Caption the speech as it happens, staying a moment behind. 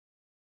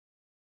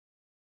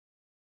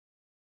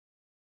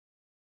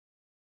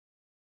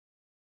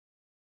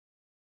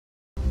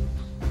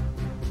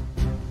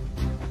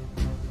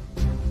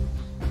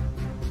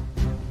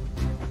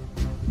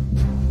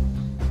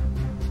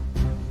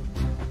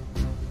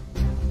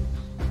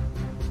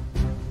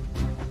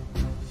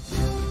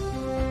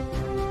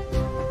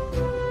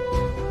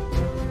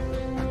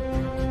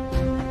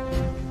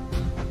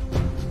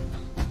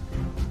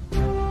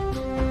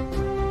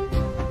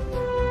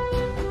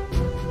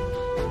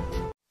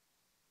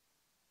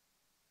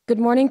Good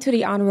morning to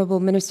the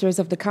Honorable Ministers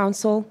of the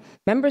Council,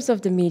 members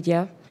of the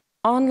media,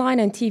 online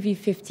and TV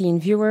 15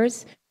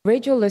 viewers,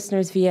 radio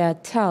listeners via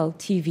Tel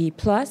TV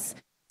Plus,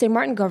 St.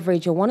 Martin Gov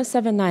Radio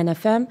 107.9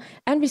 FM,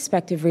 and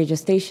respective radio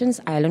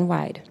stations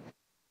island-wide.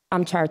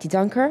 I'm Charity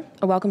Dunker,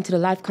 and welcome to the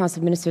Live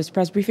Council of Ministers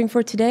press briefing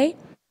for today,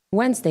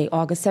 Wednesday,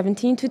 August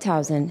 17,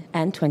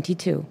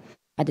 2022.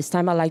 At this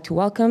time, I'd like to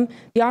welcome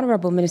the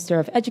Honorable Minister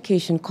of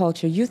Education,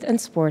 Culture, Youth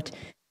and Sport,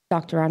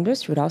 Dr.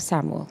 Anders Rudolph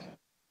Samuel.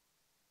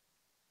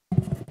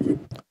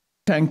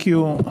 Thank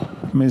you,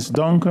 Ms.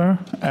 Dunker,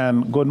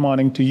 and good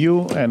morning to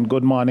you, and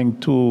good morning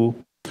to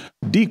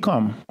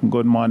CoM.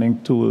 Good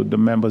morning to the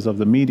members of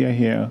the media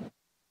here.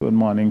 Good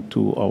morning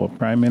to our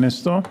Prime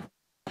Minister,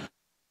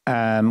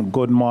 and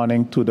good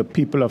morning to the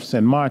people of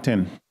St.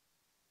 Martin.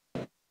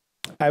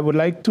 I would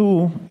like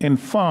to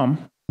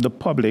inform the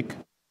public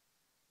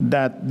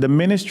that the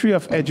Ministry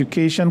of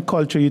Education,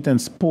 Culture, Youth and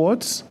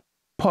Sports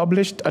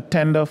published a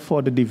tender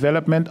for the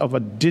development of a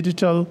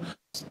digital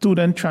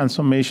student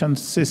transportation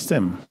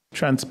system.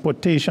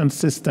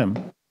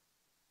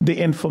 The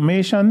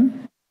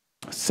information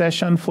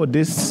session for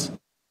this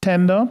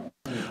tender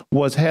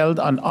was held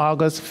on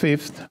August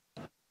 5th,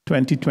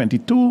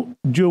 2022,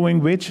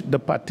 during which the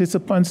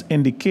participants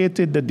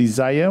indicated the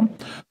desire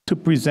to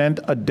present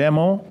a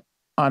demo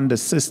on the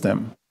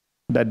system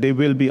that they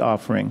will be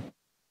offering.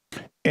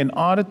 In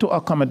order to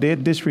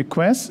accommodate this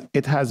request,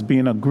 it has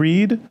been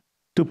agreed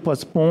to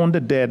postpone the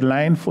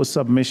deadline for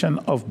submission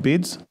of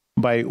bids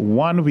by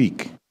 1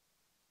 week.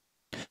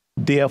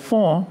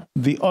 Therefore,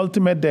 the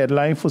ultimate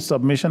deadline for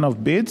submission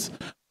of bids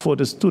for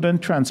the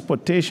student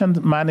transportation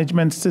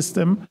management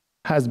system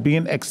has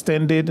been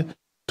extended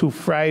to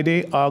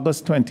Friday,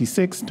 August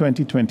 26,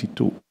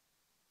 2022.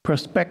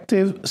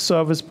 Prospective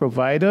service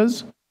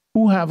providers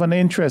who have an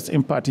interest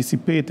in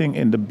participating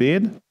in the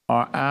bid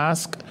are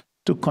asked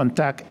to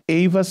contact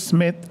Eva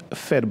Smith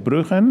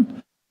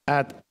Verbruggen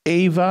at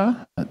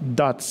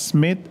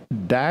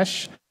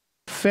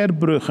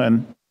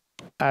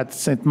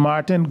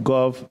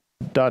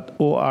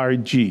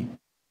eva.smith-verbruggen@stmartingov.org.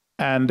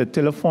 And the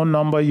telephone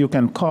number you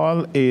can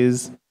call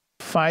is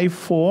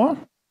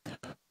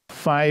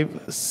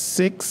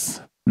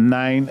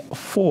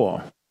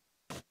 545694.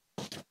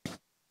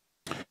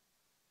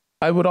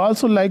 I would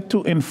also like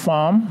to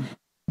inform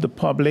the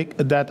public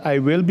that I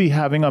will be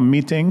having a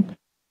meeting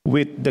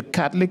with the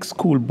Catholic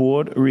School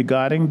Board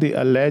regarding the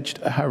alleged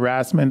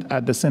harassment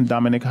at the St.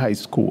 Dominic High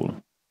School.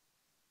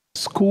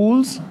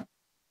 Schools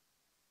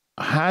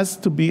has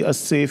to be a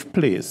safe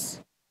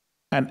place,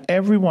 and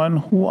everyone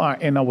who are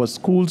in our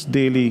schools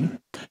daily,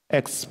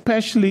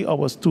 especially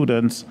our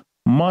students,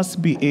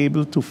 must be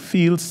able to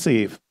feel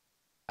safe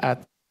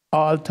at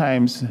all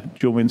times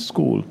during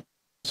school.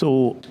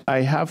 So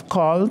I have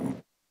called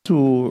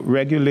to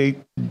regulate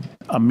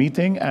a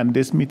meeting, and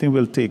this meeting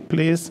will take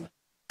place.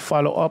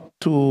 Follow up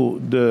to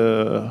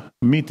the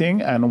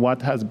meeting, and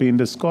what has been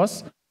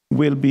discussed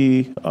will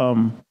be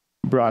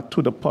brought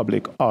to the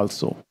public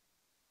also.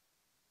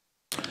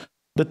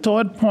 The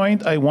third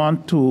point I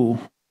want to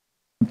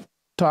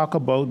talk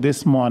about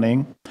this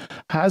morning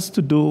has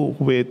to do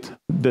with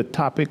the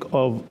topic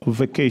of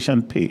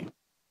vacation pay.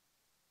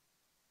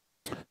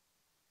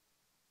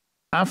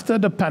 After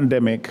the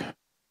pandemic,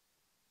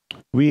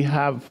 we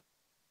have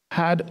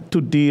had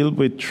to deal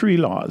with 3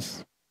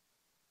 laws.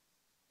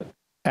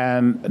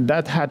 And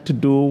that had to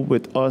do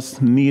with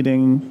us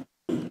needing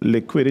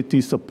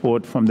liquidity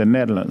support from the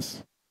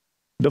Netherlands.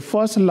 The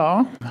first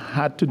law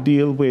had to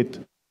deal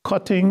with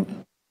cutting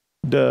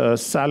the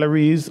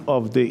salaries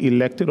of the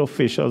elected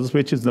officials,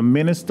 which is the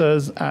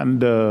ministers and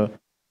the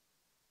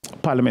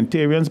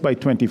parliamentarians, by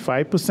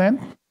 25%.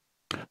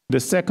 The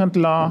second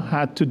law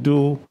had to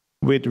do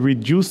with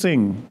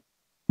reducing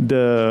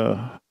the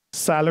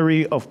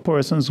salary of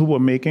persons who were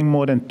making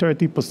more than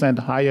 30%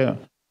 higher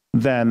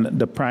than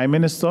the Prime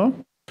Minister.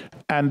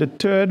 And the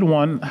third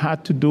one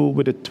had to do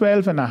with the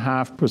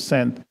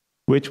 12.5%,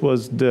 which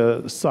was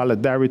the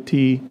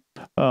solidarity,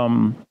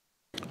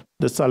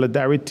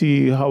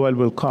 how I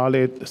will call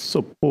it,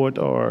 support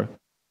or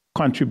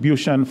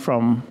contribution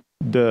from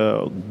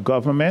the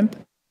government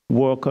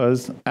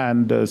workers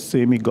and the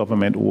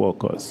semi-government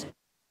workers.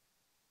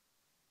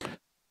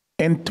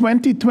 In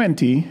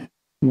 2020,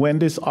 when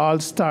this all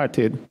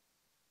started,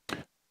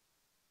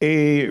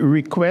 a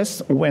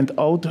request went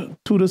out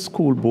to the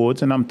school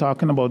boards, and I'm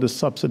talking about the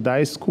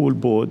subsidized school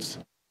boards,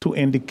 to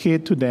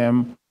indicate to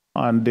them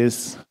on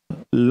this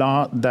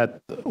law that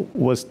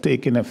was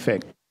taking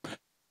effect.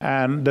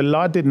 And the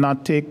law did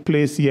not take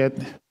place yet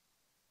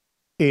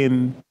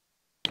in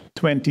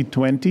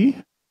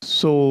 2020.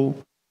 So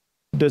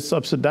the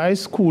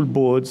subsidized school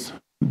boards,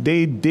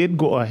 they did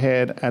go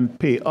ahead and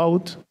pay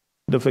out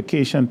the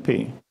vacation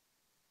pay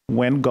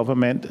when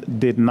government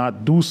did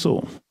not do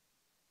so.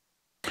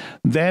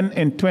 Then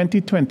in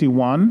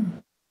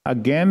 2021,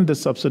 again, the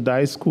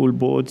subsidized school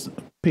boards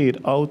paid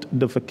out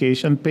the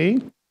vacation pay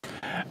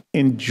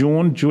in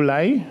June,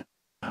 July,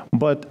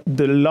 but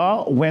the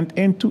law went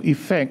into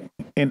effect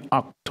in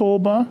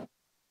October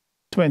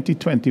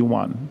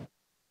 2021,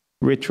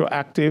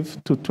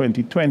 retroactive to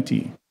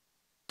 2020.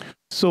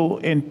 So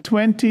in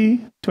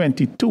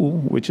 2022,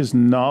 which is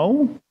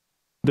now,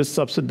 the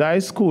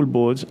subsidized school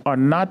boards are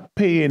not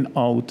paying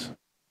out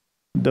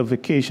the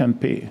vacation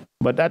pay.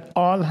 But that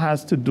all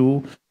has to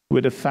do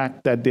with the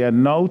fact that they are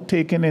now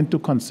taking into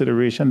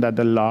consideration that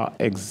the law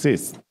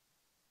exists.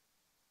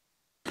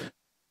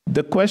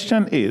 The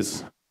question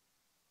is,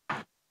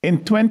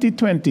 in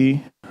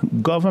 2020,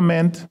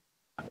 government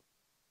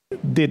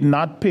did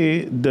not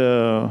pay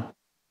the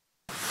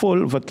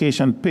full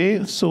vacation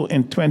pay. So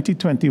in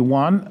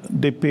 2021,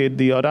 they paid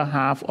the other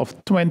half of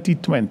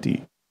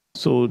 2020.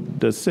 So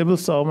the civil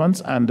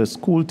servants and the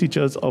school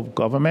teachers of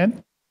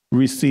government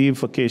receive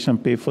vacation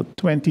pay for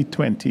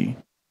 2020.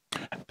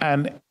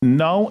 And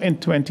now in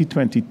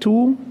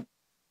 2022,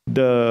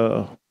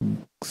 the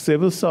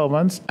civil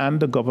servants and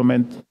the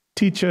government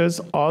teachers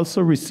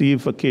also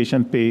receive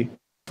vacation pay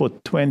for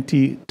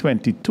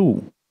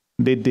 2022.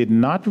 They did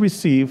not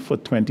receive for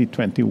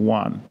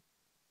 2021.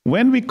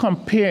 When we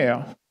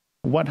compare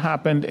what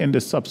happened in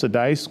the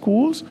subsidized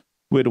schools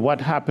with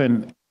what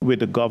happened with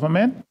the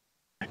government,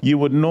 you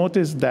would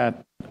notice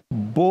that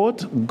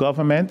both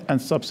government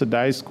and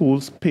subsidized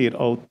schools paid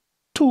out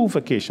 2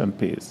 vacation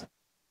pays.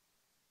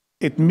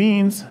 It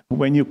means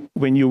when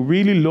you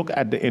really look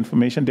at the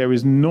information, there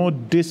is no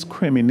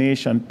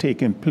discrimination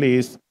taking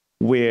place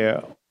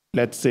where,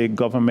 let's say,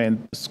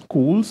 government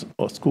schools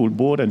or school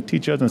board and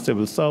teachers and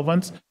civil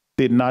servants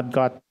did not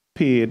got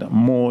paid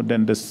more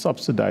than the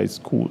subsidized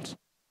schools.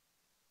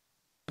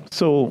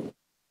 So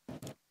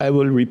I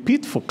will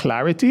repeat for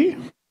clarity.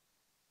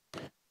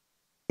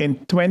 In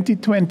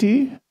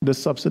 2020, the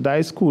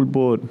subsidized school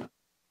board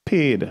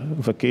paid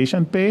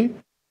vacation pay.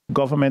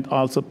 Government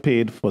also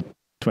paid for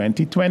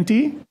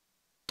 2020.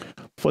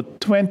 For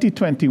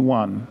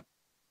 2021,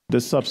 the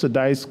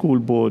subsidized school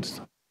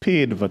boards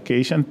paid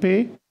vacation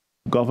pay.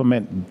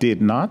 Government did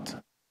not.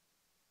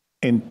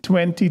 In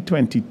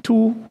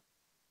 2022,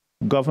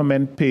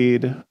 government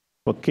paid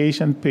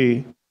vacation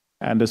pay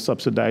and the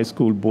subsidized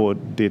school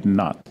board did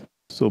not.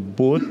 So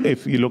both,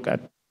 if you look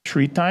at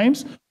 3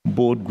 times,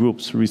 both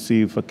groups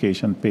receive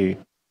vacation pay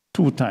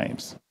 2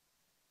 times.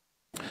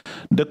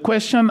 The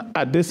question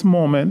at this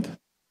moment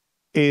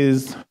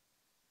is,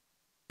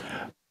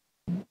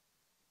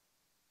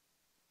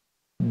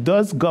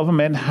 does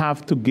government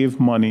have to give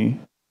money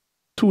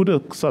to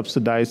the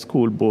subsidized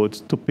school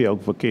boards to pay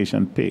out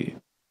vacation pay?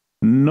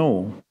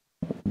 No.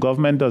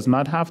 Government does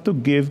not have to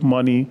give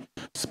money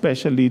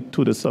specially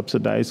to the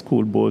subsidized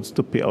school boards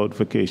to pay out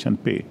vacation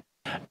pay.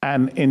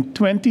 And in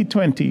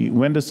 2020,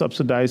 when the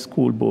subsidized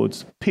school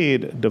boards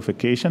paid the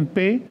vacation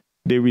pay,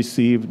 they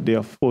received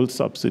their full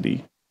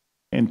subsidy.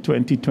 In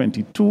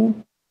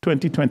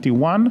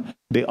 2021,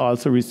 they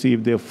also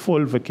received their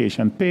full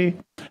vacation pay.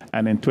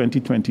 And in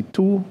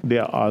 2022, they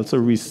are also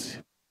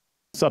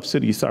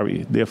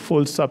their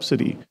full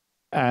subsidy.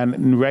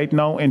 And right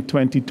now in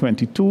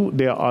 2022,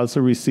 they are also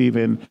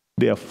receiving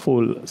their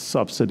full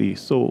subsidy.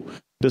 So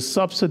the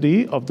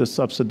subsidy of the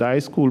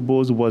subsidized school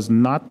boards was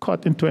not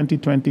cut in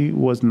 2020,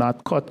 was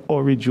not cut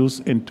or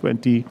reduced in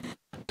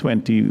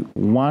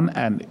 2021,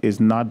 and is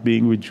not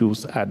being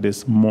reduced at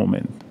this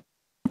moment.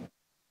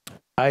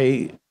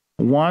 I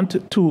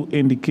want to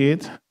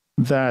indicate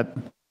that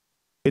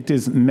it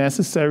is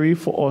necessary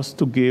for us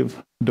to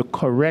give the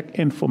correct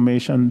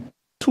information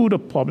to the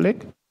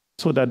public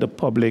so that the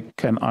public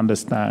can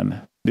understand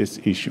this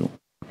issue.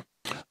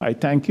 I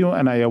thank you,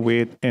 and I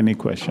await any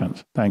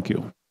questions. Thank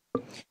you.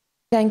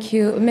 Thank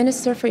you,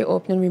 Minister, for your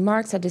opening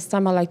remarks. At this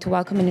time, I'd like to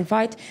welcome and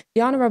invite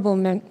the Honorable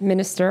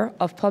Minister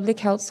of Public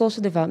Health,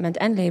 Social Development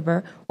and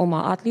Labor,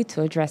 Omar Atley,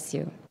 to address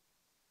you.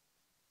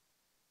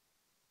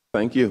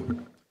 Thank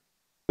you.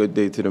 Good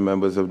day to the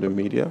members of the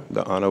media,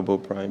 the Honorable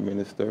Prime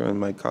Minister, and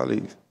my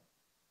colleagues,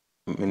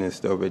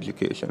 Minister of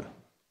Education.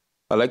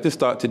 I'd like to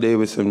start today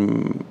with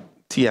some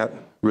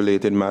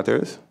TIAT-related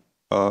matters.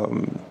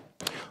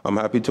 I'm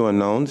happy to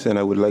announce, and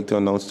I would like to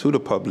announce to the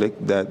public,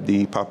 that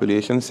the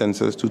population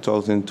census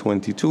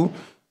 2022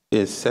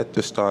 is set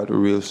to start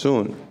real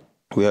soon.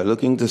 We are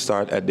looking to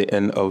start at the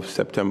end of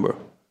September.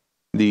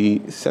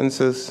 The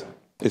census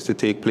is to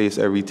take place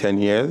every 10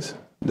 years.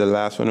 The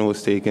last one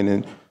was taken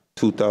in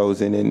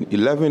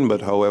 2011,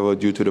 but however,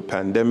 due to the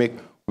pandemic,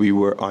 we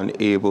were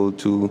unable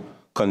to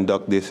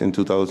conduct this in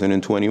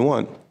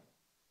 2021.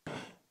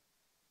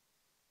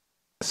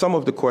 Some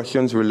of the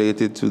questions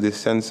related to this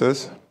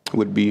census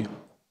would be,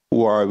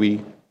 who are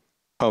we?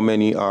 How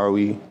many are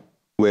we?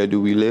 Where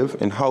do we live?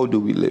 And how do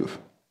we live?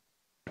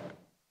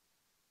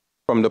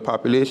 From the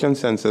population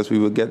census, we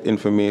will get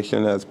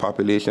information as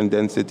population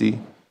density,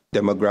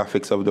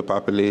 demographics of the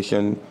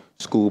population,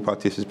 school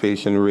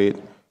participation rate,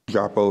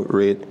 dropout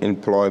rate,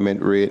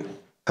 employment rate,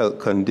 health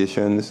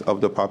conditions of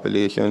the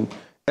population,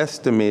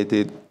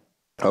 estimated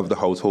of the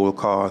household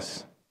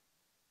costs,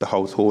 the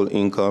household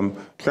income,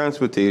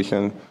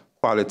 transportation,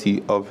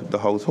 quality of the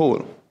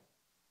household.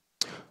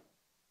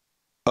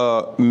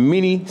 A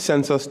mini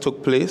census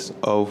took place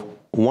of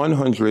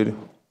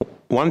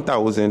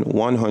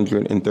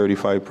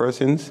 1,135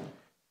 persons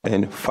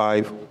and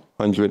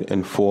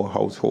 504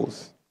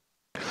 households.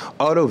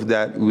 Out of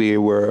that,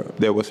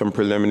 there were some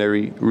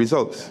preliminary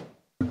results.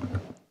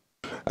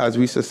 As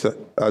we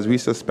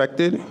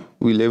suspected,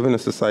 we live in a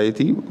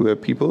society where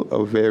people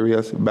of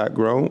various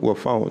backgrounds were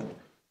found.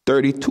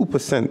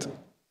 32%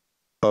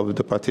 of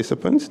the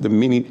participants, the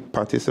mini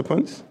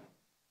participants,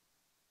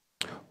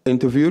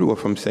 interviewed were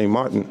from St.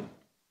 Martin.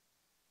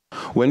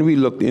 When we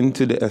looked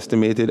into the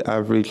estimated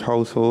average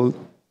household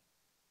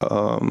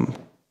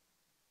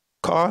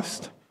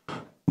cost,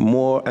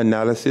 more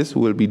analysis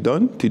will be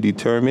done to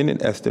determine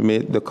and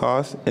estimate the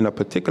cost in a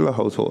particular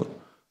household,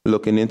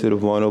 looking into the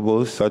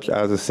vulnerables such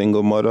as a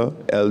single mother,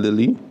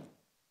 elderly,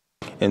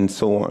 and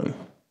so on.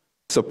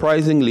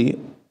 Surprisingly,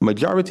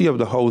 majority of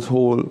the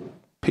household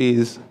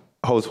pays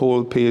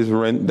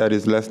rent that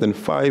is less than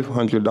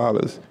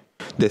 $500.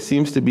 There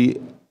seems to be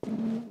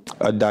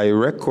a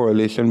direct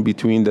correlation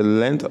between the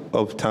length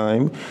of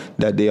time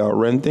that they are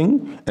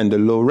renting and the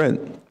low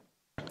rent.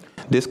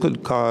 This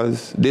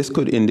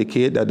could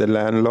indicate that the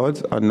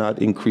landlords are not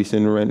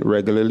increasing rent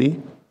regularly.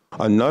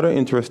 Another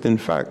interesting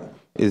fact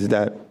is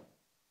that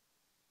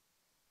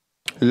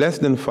less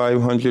than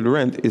 $500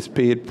 rent is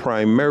paid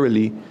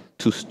primarily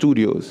to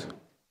studios,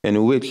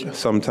 in which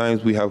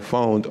sometimes we have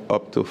found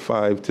up to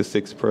 5 to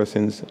 6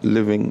 persons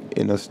living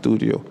in a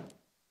studio.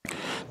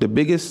 The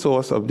biggest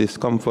source of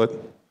discomfort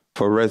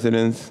for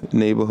residents'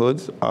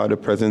 neighborhoods are the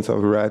presence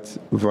of rats,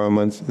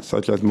 vermin,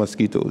 such as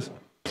mosquitoes.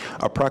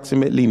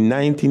 Approximately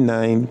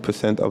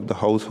 99% of the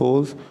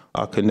households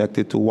are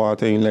connected to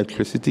water and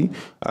electricity.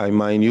 I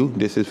mind you,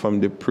 this is from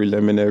the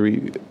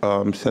preliminary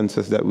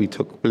census that we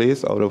took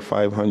place out of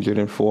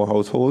 504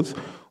 households,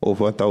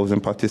 over 1,000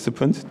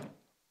 participants.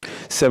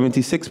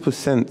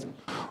 76%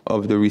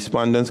 of the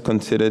respondents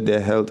considered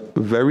their health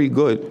very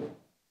good.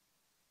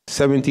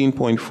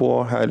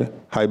 17.4% had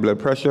high blood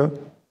pressure,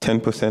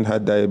 10%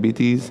 had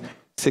diabetes,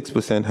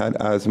 6% had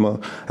asthma,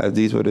 as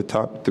these were the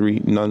top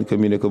 3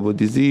 non-communicable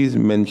diseases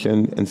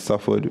mentioned and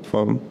suffered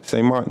from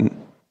St. Martin.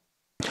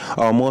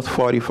 Almost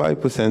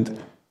 45%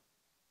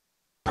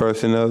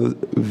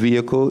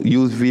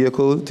 use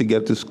vehicles to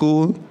get to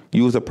school,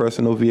 use a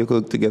personal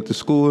vehicle to get to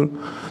school.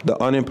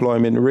 The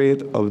unemployment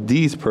rate of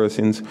these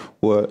persons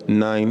were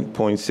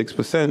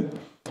 9.6%,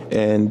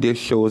 and this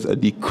shows a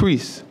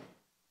decrease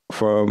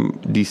from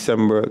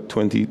December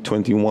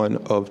 2021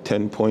 of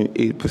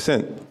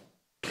 10.8%.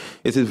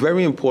 It is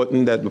very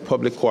important that the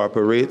public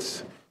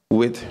cooperates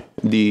with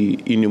the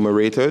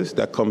enumerators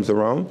that comes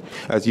around.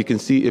 As you can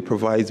see, it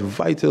provides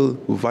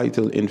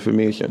vital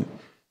information.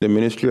 The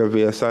Ministry of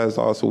VSI is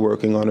also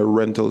working on a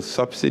rental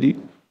subsidy.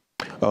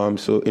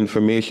 So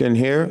information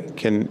here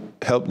can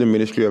help the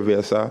Ministry of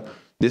VSI.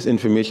 This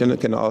information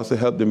can also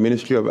help the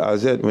Ministry of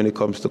AZ when it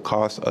comes to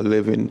cost of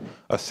living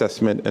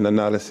assessment and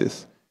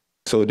analysis.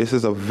 So this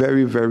is a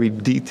very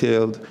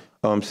detailed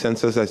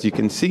census, as you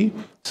can see.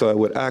 So I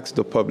would ask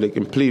the public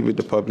and plead with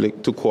the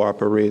public to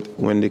cooperate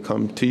when they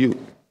come to you.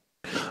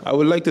 I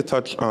would like to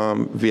touch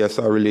on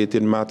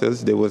VSI-related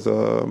matters. There was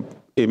an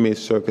image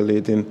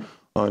circulating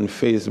on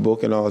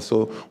Facebook, and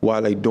also,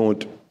 while I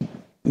don't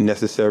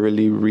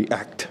necessarily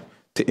react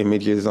to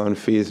images on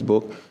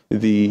Facebook,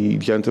 the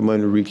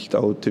gentleman reached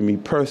out to me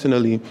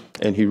personally,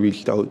 and he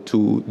reached out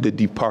to the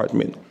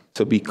department.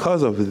 So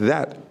because of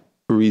that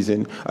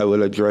reason, I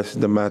will address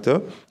the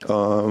matter.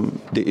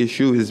 The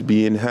issue is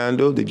being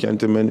handled. The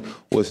gentleman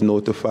was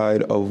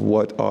notified of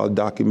what all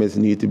documents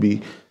need to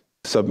be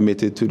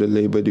submitted to the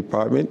Labor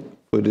Department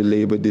for the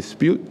labor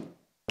dispute.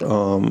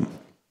 So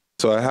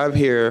I have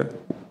here,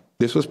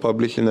 this was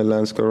published in the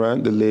Lance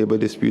Courant, the Labor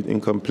Dispute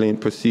and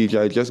Complaint Procedure.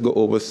 I just go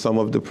over some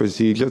of the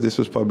procedures. This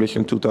was published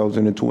in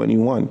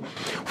 2021.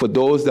 For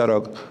those that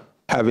are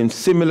having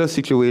similar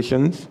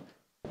situations,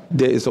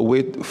 there is a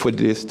way for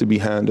this to be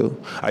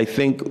handled. I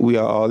think we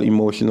are all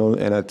emotional,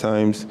 and at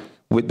times,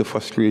 with the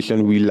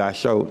frustration, we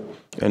lash out.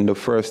 And the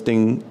first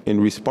thing in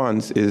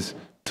response is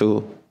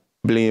to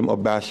blame or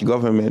bash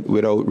government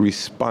without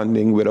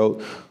responding,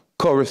 without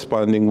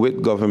corresponding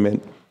with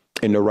government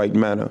in the right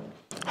manner.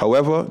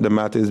 However, the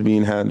matter is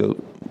being handled.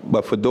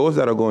 But for those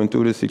that are going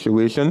through the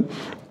situation,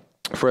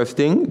 first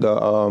thing,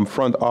 the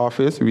front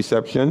office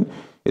reception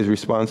is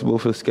responsible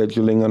for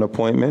scheduling an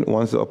appointment.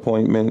 Once the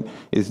appointment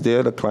is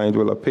there, the client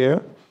will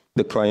appear.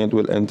 The client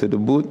will enter the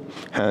booth,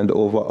 hand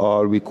over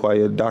all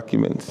required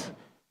documents.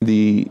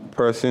 The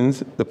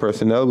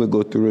personnel will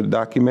go through the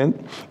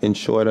document,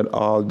 ensure that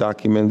all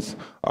documents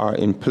are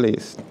in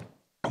place.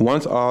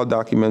 Once all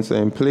documents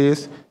are in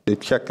place, the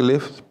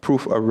checklist,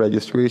 proof of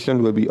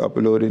registration, will be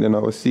uploaded in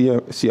our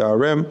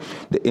CRM.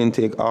 The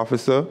intake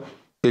officer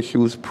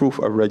issues proof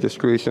of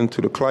registration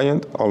to the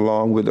client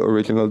along with the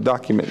original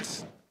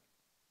documents.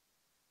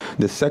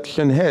 The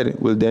section head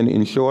will then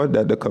ensure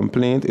that the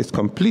complaint is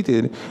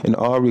completed and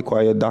all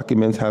required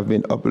documents have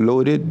been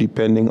uploaded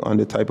depending on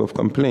the type of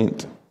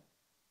complaint.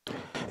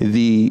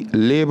 The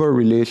labor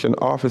relation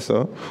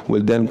officer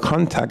will then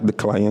contact the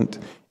client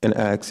and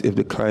ask if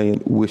the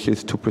client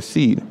wishes to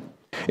proceed.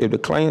 If the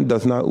client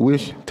does not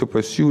wish to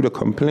pursue the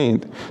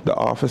complaint, the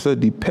officer,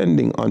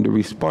 depending on the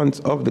response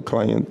of the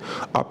client,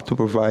 opt to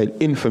provide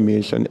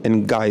information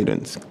and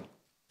guidance.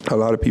 a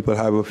lot of people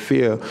have a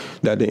fear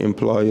that the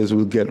employers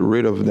will get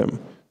rid of them.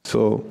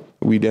 So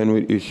we then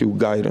would issue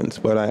guidance.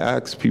 But I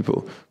ask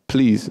people,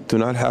 please do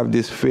not have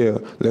this fear.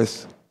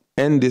 Let's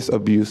end this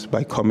abuse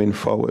by coming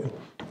forward.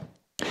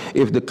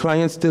 If the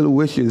client still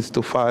wishes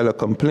to file a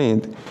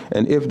complaint,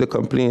 and if the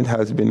complaint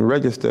has been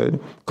registered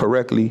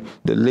correctly,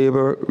 the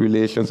labor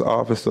relations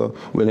officer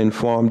will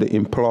inform the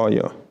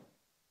employer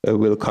and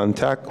will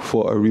contact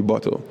for a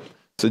rebuttal.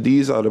 So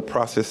these are the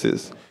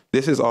processes.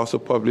 This is also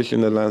published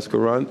in the Lance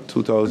Courant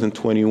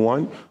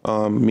 2021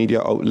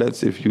 media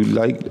outlets. If you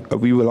like,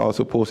 we will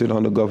also post it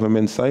on the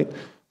government site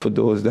for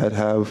those that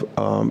have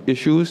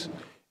issues.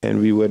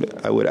 And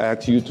I would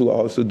ask you to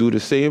also do the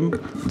same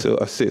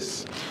to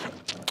assist.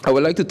 I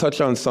would like to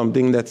touch on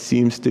something that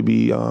seems to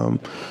be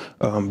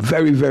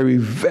very, very,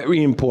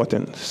 very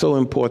important. So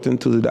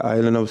important to the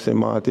island of St.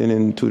 Martin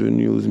and to the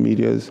news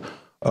medias.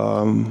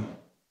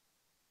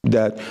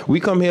 That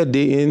we come here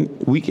day in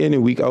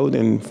and week out,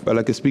 and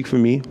I can speak for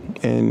me,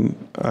 and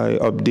I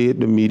update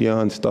the media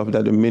on stuff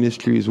that the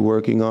ministry is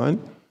working on.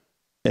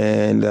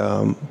 And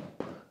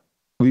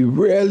we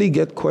rarely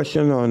get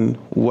questioned on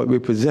what we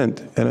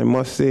present. And I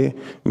must say,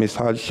 Ms.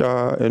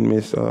 Hadshaw and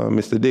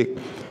Mr. Dick,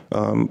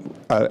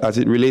 as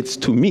it relates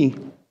to me,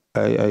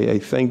 I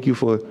thank you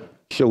for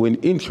showing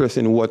interest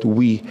in what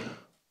we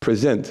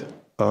present.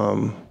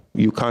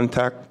 You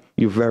contact,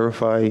 you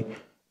verify,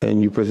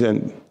 and you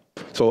present.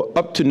 So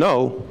up to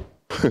now,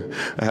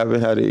 I haven't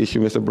had an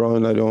issue, Mr.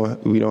 Brown.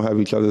 We don't have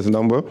each other's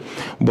number.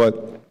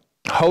 But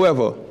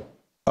however,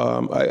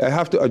 I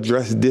have to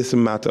address this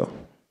matter.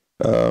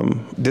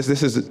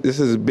 This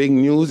is big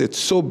news. It's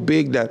so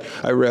big that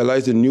I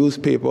realized the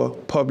newspaper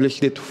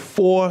published it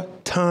 4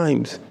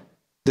 times.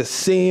 The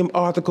same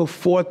article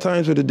 4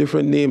 times with a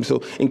different name.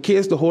 So in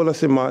case the whole of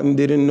St. Martin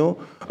didn't know,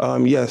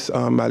 yes,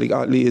 Malik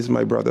Atley is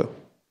my brother.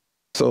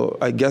 So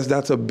I guess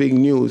that's a big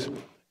news.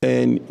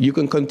 And you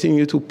can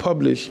continue to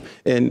publish,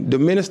 and the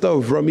Minister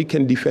of Rummy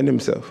can defend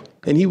himself.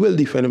 And he will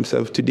defend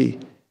himself today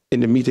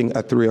in the meeting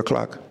at 3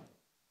 o'clock.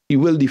 He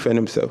will defend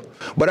himself.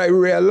 But I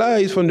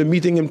realized from the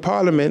meeting in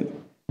Parliament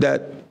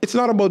that it's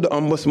not about the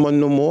ombudsman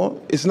no more.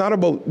 It's not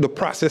about the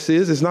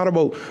processes. It's not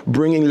about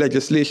bringing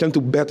legislation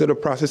to better the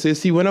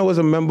processes. See, when I was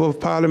a member of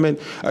Parliament,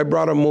 I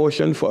brought a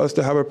motion for us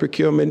to have a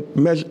procurement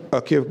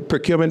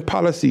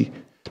policy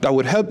that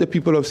would help the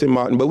people of St.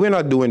 Martin, but we're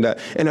not doing that.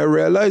 And I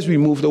realized we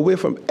moved away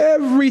from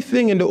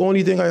everything, and the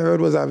only thing I heard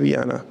was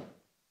Aviana.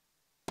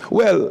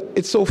 Well,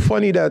 it's so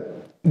funny that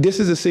this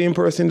is the same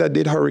person that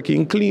did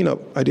hurricane cleanup.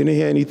 I didn't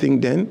hear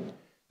anything then.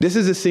 This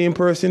is the same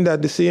person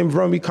that the same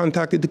Rummy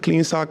contacted to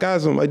clean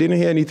sarcasm. I didn't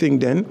hear anything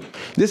then.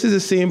 This is the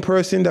same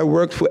person that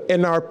worked for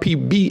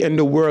NRPB and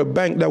the World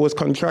Bank that was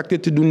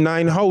contracted to do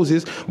 9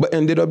 houses, but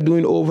ended up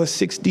doing over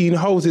 16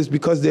 houses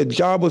because their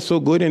job was so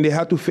good and they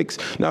had to fix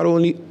not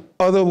only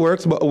other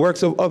works, but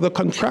works of other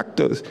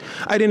contractors.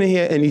 I didn't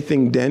hear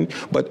anything then,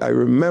 but I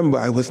remember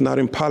I was not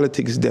in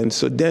politics then.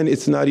 So then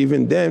it's not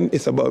even them,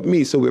 it's about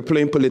me. So we're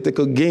playing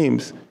political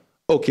games.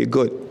 Okay,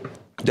 good.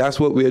 That's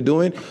what we're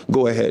doing.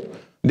 Go ahead.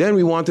 Then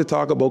we want to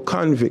talk about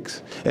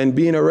convicts and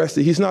being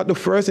arrested. He's not the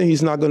first and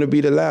he's not going to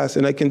be the last.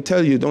 And I can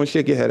tell you, don't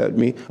shake your head at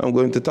me. I'm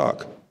going to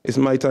talk. It's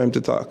my time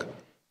to talk.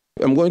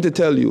 I'm going to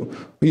tell you,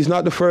 he's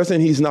not the first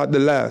and he's not the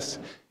last.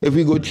 If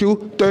we go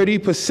through,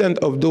 30%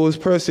 of those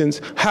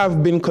persons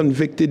have been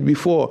convicted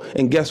before.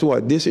 And guess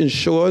what? This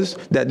ensures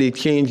that they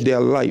change their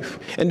life.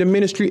 And the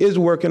ministry is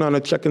working on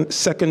a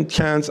second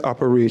chance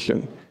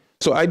operation.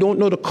 So I don't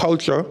know the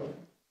culture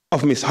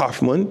of Ms.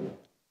 Hoffman,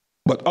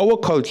 but our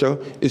culture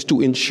is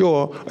to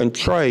ensure and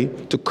try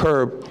to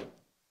curb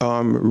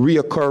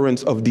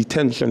reoccurrence of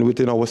detention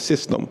within our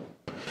system.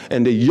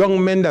 And the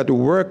young men that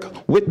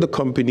work with the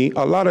company,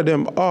 a lot of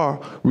them are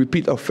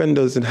repeat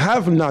offenders and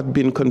have not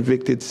been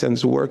convicted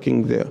since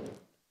working there.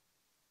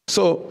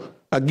 So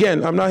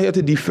again, I'm not here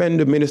to defend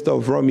the Minister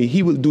of Rummy.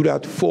 He will do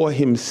that for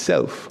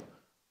himself.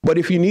 But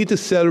if you need to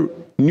sell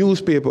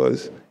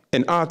newspapers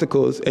and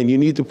articles and you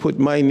need to put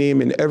my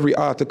name in every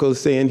article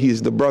saying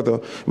he's the brother,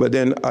 but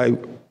then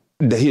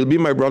he'll be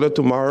my brother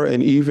tomorrow,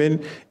 and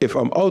even if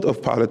I'm out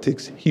of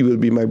politics, he will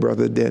be my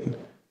brother then.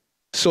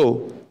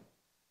 So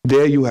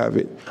there you have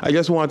it. I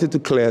just wanted to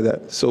clear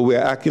that. So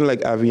we're acting like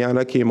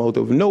Aviana came out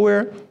of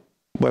nowhere,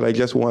 but I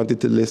just wanted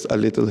to list a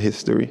little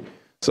history.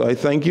 So I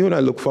thank you, and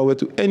I look forward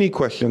to any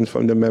questions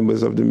from the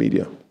members of the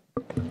media.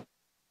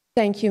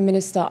 Thank you,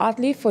 Minister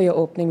Atley, for your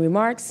opening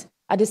remarks.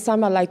 At this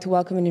time, I'd like to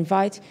welcome and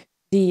invite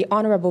the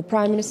Honorable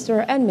Prime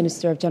Minister and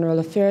Minister of General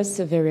Affairs,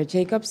 Severia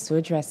Jacobs, to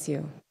address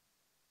you.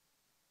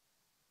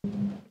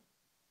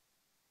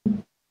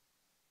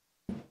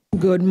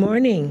 Good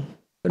morning.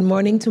 Good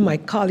morning to my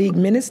colleague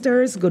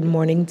ministers. Good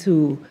morning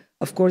to,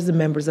 of course, the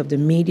members of the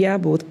media,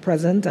 both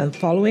present and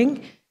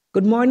following.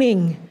 Good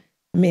morning,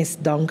 Ms.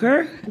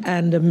 Dunker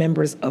and the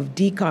members of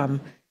CoM.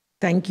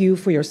 Thank you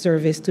for your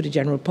service to the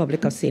general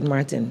public of St.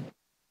 Martin.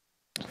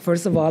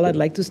 First of all, I'd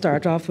like to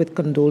start off with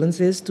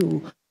condolences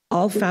to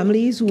all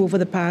families who over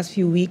the past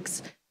few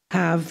weeks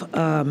have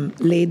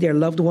laid their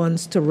loved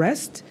ones to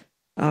rest.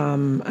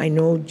 I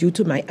know due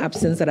to my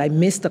absence that I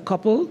missed a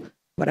couple,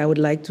 but I would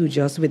like to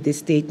just with this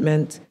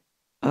statement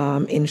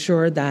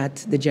ensure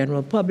that the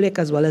general public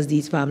as well as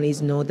these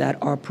families know that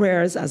our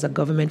prayers as a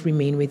government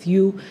remain with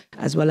you,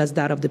 as well as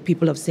that of the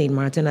people of St.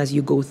 Martin as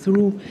you go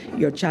through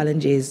your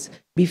challenges.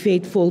 Be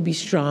faithful, be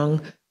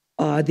strong.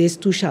 This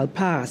too shall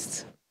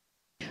pass.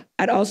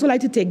 I'd also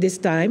like to take this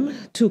time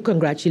to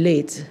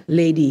congratulate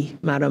Lady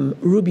Madam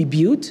Ruby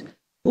Butte,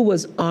 who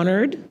was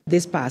honored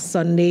this past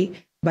Sunday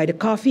by the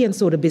Coffee and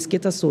Soda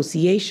Biscuit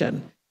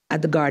Association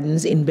at the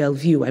Gardens in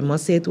Bellevue. I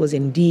must say it was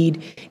indeed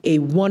a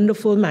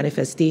wonderful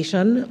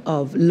manifestation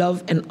of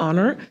love and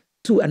honor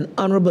to an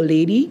honorable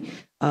lady.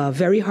 A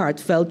very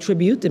heartfelt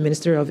tribute. The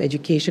Minister of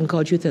Education,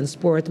 Culture, Youth and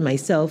Sport,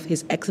 myself,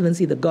 His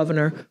Excellency the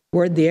Governor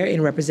were there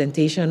in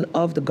representation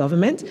of the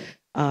government,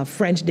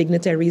 French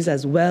dignitaries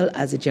as well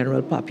as the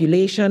general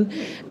population.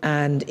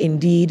 And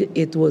indeed,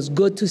 it was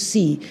good to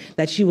see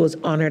that she was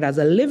honored as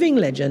a living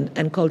legend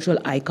and cultural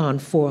icon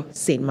for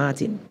St.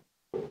 Martin.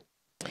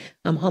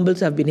 I'm humbled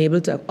to have been able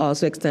to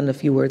also extend a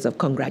few words of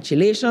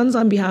congratulations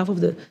on behalf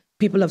of the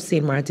people of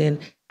St. Martin,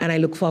 and I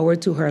look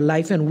forward to her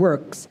life and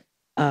works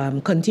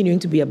continuing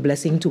to be a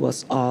blessing to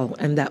us all,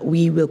 and that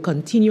we will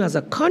continue as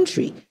a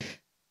country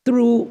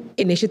through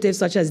initiatives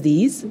such as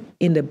these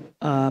in the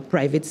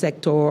private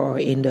sector or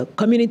in the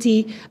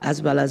community,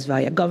 as well as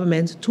via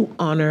government, to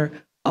honor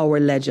our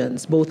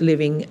legends, both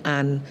living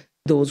and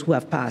those who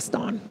have passed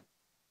on.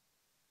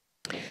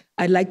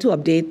 I'd like to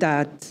update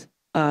that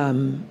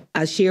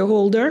as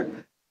shareholder,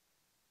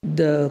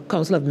 the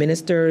Council of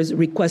Ministers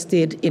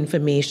requested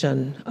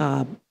information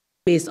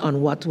based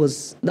on what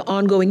was the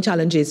ongoing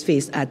challenges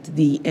faced at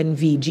the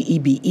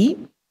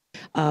NVGEBE.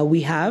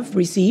 We have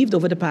received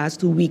over the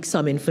past 2 weeks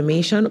some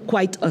information,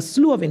 quite a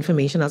slew of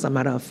information as a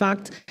matter of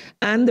fact,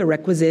 and the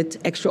requisite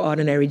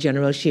extraordinary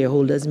general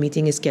shareholders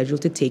meeting is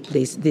scheduled to take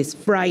place this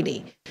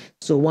Friday.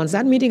 So once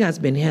that meeting has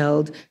been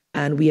held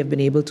and we have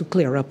been able to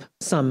clear up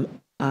some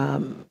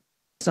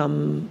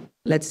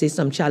let's say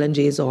some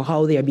challenges or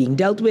how they are being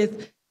dealt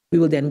with, we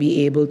will then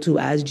be able to,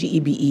 as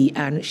GEBE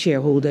and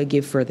shareholder,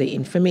 give further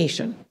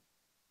information.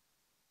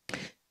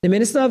 The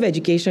Minister of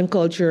Education,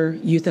 Culture,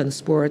 Youth and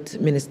Sport,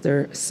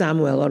 Minister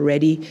Samuel,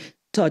 already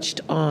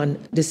touched on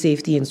the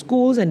safety in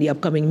schools and the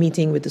upcoming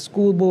meeting with the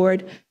school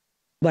board.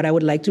 But I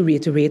would like to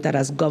reiterate that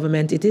as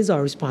government, it is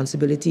our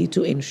responsibility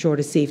to ensure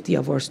the safety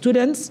of our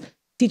students,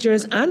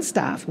 teachers, and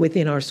staff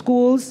within our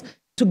schools,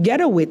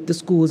 together with the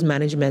school's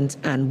management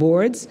and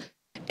boards.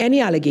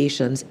 Any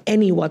allegations,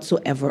 any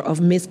whatsoever,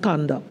 of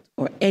misconduct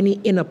or any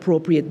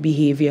inappropriate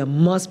behavior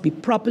must be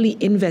properly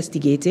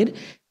investigated.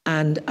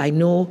 And I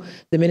know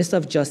the Minister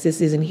of Justice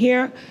isn't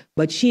here,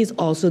 but she is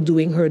also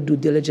doing her due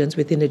diligence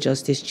within the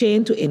justice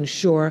chain to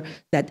ensure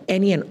that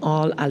any and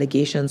all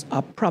allegations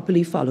are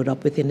properly followed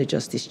up within the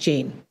justice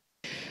chain.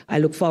 I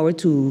look forward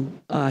to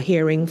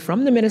hearing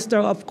from the Minister,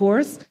 of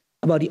course,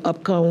 about the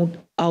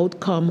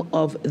outcome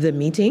of the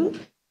meeting.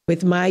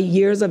 With my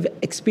years of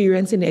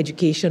experience in the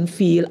education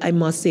field, I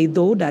must say,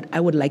 though, that I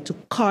would like to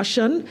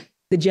caution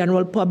the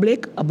general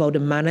public about the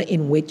manner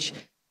in which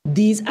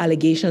these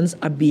allegations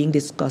are being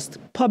discussed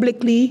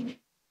publicly,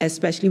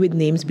 especially with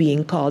names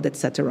being called,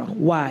 etc.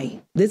 Why?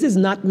 This is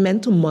not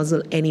meant to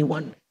muzzle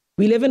anyone.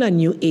 We live in a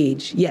new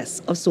age,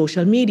 yes, of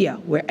social media,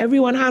 where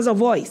everyone has a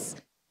voice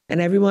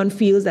and everyone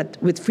feels that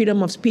with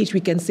freedom of speech, we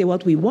can say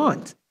what we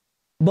want.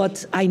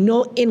 But I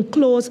know in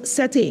closed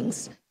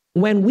settings,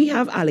 when we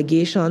have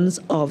allegations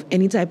of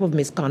any type of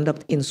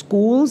misconduct in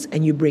schools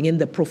and you bring in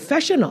the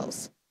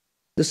professionals,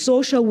 the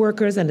social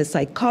workers and the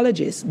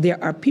psychologists, there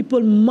are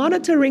people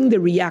monitoring the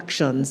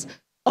reactions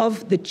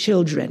of the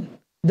children,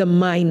 the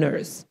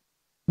minors,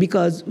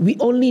 because we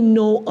only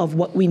know of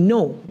what we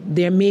know.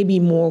 There may be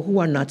more who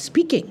are not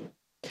speaking.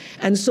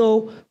 And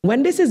so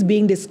when this is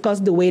being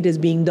discussed the way it is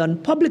being done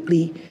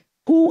publicly,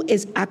 who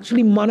is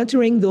actually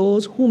monitoring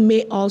those who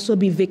may also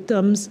be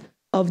victims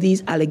of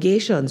these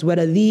allegations,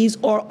 whether these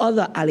or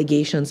other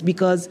allegations?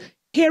 Because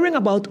hearing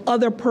about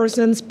other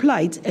person's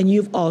plight, and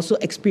you've also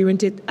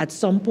experienced it at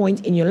some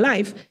point in your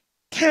life,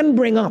 can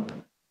bring up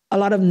a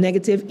lot of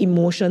negative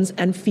emotions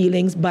and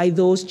feelings by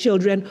those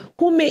children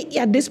who may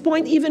at this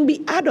point even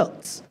be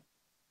adults.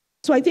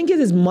 So I think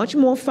it is much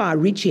more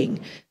far-reaching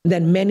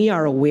than many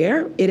are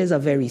aware. It is a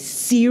very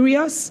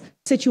serious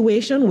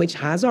situation which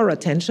has our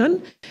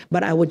attention,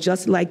 but I would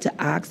just like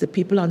to ask the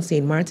people on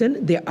St.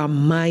 Martin, there are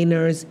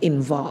minors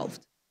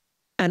involved.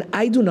 And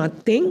I do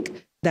not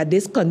think that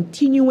this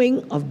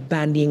continuing of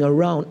bandying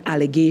around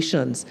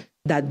allegations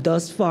that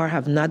thus far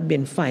have not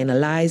been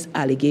finalized,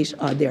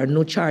 there are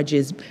no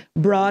charges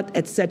brought,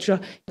 etc.,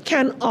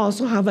 can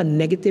also have a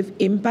negative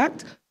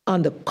impact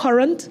on the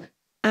current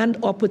and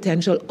or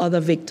potential other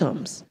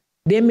victims.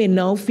 They may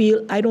now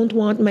feel, I don't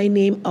want my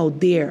name out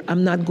there.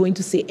 I'm not going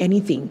to say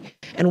anything.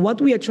 And what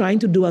we are trying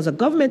to do as a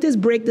government is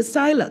break the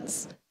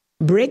silence.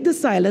 Break the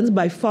silence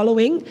by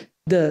following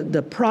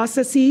the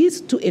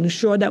processes to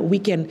ensure that we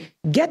can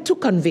get to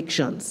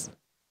convictions.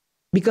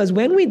 Because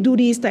when we do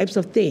these types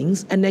of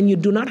things and then you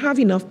do not have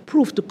enough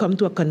proof to come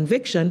to a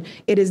conviction,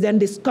 it is then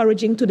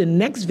discouraging to the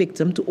next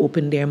victim to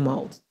open their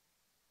mouths.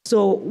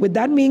 So with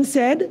that being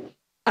said,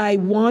 I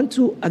want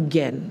to,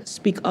 again,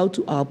 speak out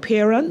to all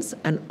parents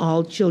and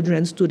all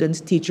children,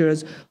 students,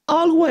 teachers,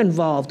 all who are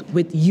involved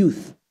with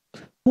youth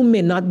who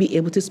may not be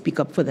able to speak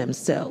up for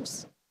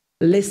themselves.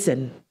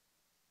 Listen,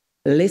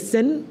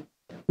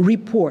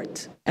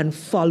 report, and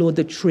follow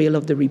the trail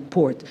of the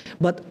report,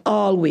 but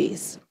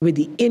always with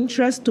the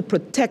interest to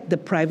protect the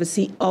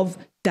privacy of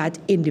that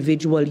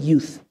individual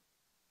youth.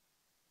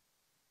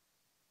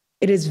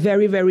 It is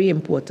very, very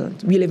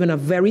important. We live in a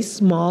very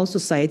small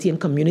society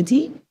and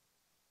community,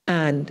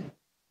 and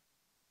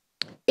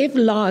if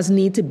laws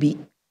need to be,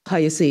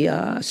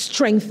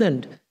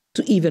 strengthened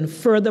to even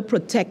further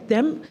protect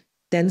them,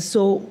 then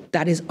so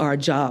that is our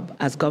job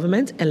as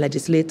government and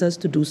legislators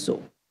to do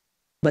so.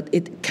 But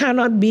it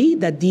cannot be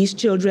that these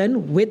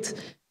children, with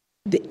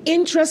the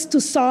interest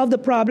to solve the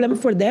problem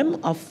for them,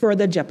 are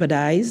further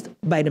jeopardized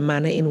by the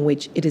manner in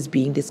which it is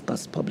being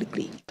discussed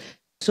publicly.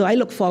 So I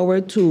look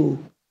forward to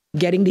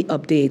getting the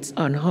updates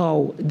on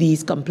how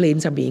these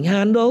complaints are being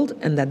handled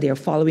and that they are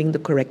following the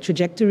correct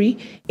trajectory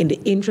in the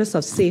interest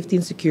of safety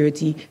and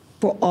security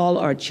for all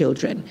our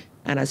children.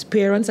 And as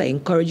parents, I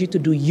encourage you to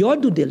do your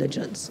due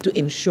diligence to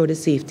ensure the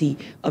safety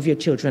of your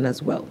children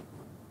as well.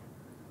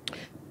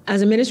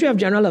 As a Ministry of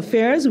General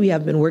Affairs, we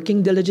have been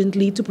working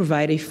diligently to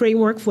provide a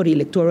framework for the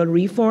electoral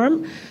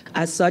reform.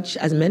 As such,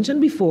 as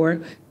mentioned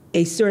before,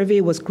 a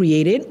survey was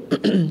created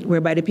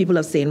whereby the people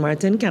of St.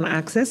 Martin can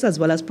access as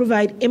well as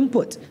provide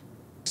input.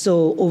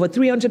 So over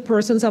 300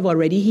 persons have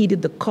already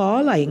heeded the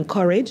call. I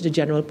encourage the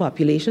general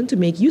population to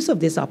make use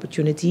of this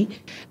opportunity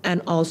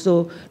and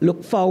also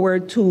look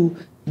forward to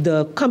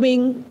the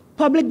coming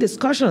public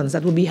discussions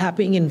that will be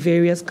happening in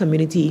various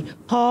community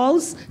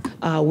halls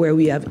where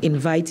we have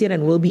invited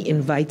and will be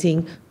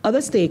inviting other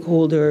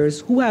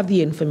stakeholders who have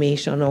the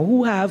information or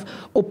who have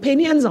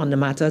opinions on the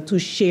matter to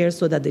share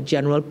so that the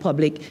general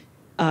public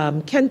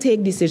can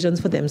take decisions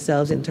for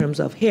themselves in terms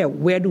of, here,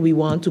 where do we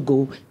want to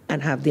go,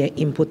 and have their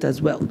input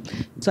as well.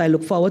 So I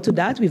look forward to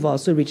that. We've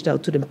also reached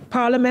out to the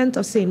Parliament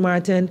of St.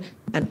 Martin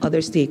and other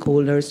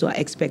stakeholders, so I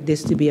expect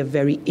this to be a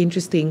very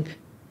interesting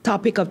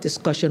topic of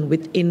discussion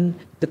within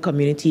the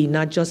community,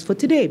 not just for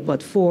today,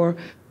 but for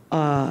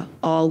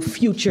all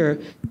future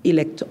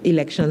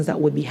elections that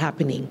would be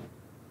happening.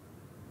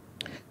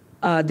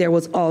 There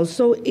was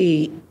also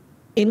a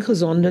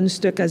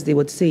ingezondenstuk, as they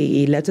would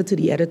say, a letter to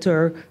the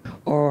editor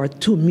or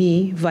to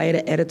me via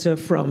the editor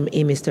from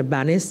a Mr.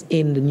 Banis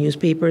in the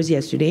newspapers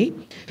yesterday.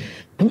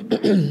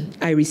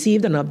 I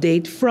received an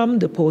update from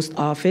the post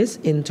office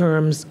in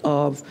terms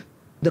of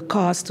the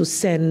cost to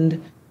send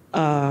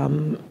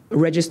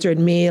registered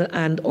mail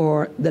and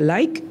or the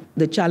like.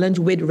 The challenge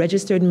with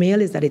registered mail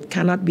is that it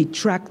cannot be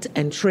tracked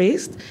and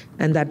traced,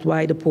 and that's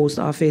why the post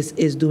office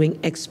is doing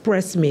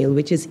express mail,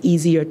 which is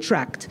easier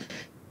tracked.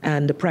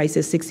 And the price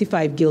is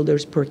 65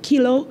 guilders per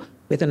kilo,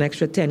 with an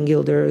extra 10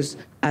 guilders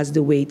as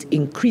the weight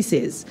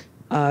increases.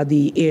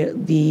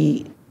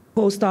 The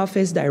post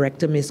office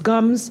director, Ms.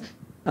 Gums,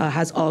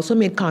 has also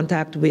made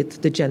contact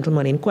with the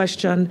gentleman in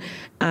question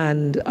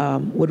and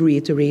would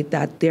reiterate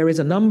that there is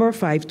a number,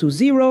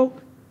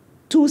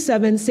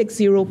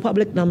 520-2760,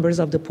 public numbers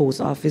of the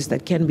post office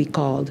that can be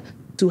called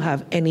to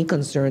have any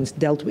concerns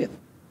dealt with.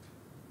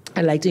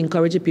 I'd like to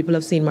encourage the people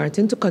of St.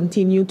 Martin to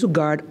continue to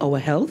guard our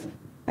health.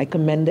 I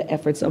commend the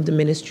efforts of the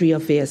Ministry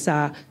of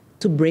ASR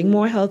to bring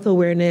more health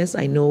awareness.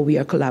 I know we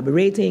are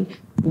collaborating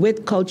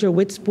with culture,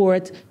 with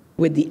sport,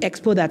 with the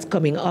expo that's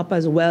coming up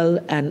as well.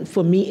 And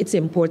for me, it's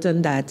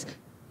important that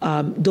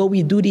though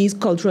we do these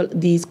cultural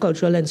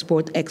and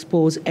sport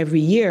expos every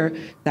year,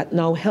 that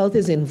now health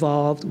is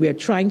involved. We are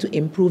trying to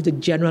improve the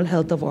general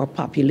health of our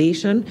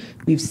population.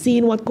 We've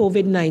seen what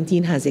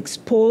COVID-19 has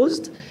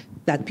exposed,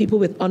 that people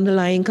with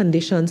underlying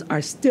conditions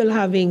are still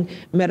having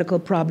medical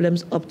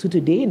problems up to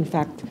today. In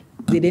fact,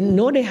 they didn't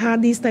know they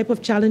had these type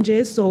of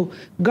challenges. So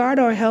guard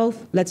our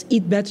health, let's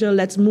eat better,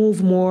 let's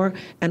move more,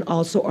 and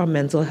also our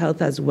mental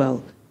health as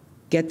well.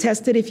 Get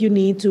tested if you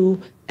need to,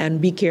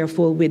 and be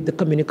careful with the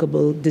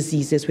communicable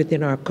diseases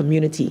within our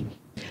community.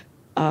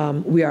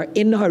 We are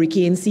in the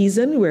hurricane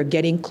season. We're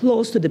getting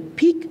close to the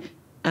peak,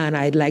 and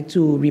I'd like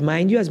to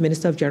remind you as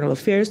Minister of General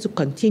Affairs to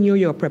continue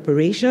your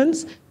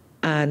preparations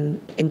and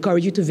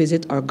encourage you to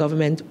visit our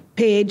government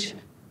page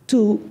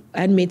and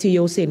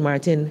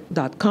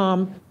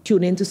meteostmartin.com.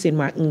 Tune in to St.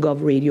 Martin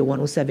Gov Radio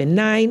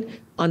 1079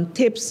 on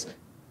tips,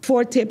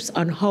 4 tips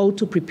on how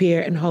to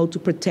prepare and how to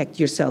protect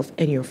yourself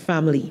and your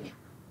family.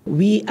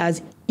 We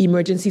as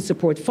emergency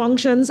support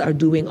functions are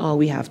doing all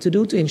we have to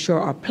do to ensure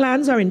our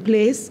plans are in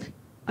place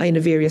in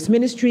the various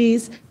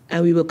ministries,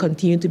 and we will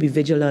continue to be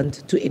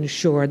vigilant to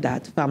ensure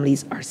that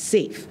families are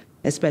safe,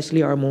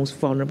 especially our most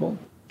vulnerable.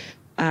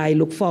 I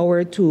look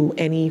forward to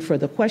any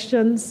further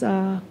questions,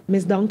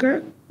 Ms.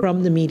 Dunker,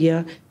 from the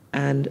media,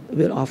 and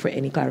will offer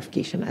any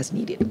clarification as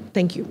needed.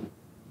 Thank you.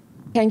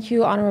 Thank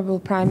you, Honorable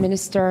Prime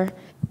Minister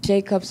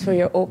Jacobs, for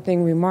your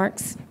opening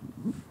remarks.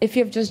 If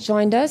you've just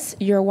joined us,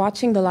 you're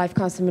watching the live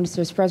Council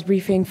Minister's press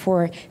briefing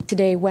for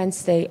today,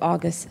 Wednesday,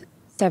 August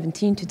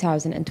 17,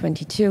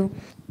 2022.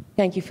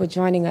 Thank you for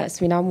joining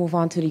us. We now move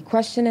on to the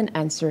question and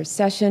answer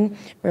session,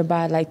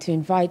 whereby I'd like to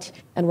invite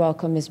and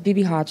welcome Ms.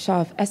 Bibi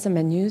Hardshaw of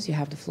SMN News. You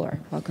have the floor.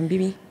 Welcome,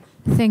 Bibi.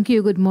 Thank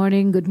you. Good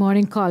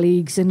morning,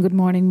 colleagues, and good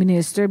morning,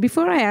 Minister.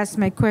 Before I ask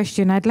my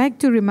question, I'd like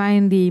to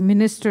remind the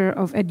Minister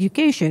of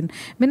Education.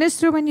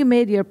 Minister, when you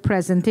made your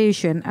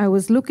presentation, I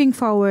was looking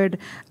forward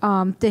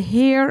to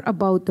hear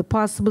about the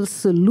possible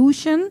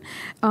solution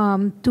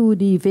to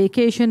the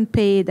vacation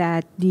pay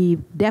that the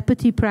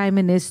Deputy Prime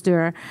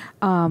Minister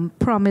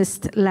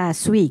promised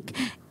last week.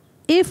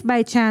 If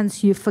by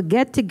chance you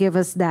forget to give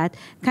us that,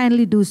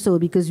 kindly do so,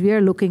 because we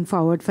are looking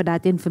forward for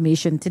that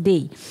information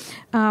today.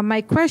 My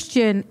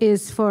question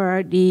is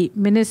for the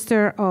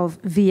Minister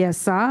of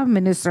VSA,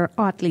 Minister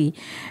Otley.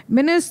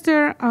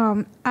 Minister,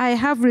 I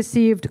have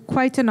received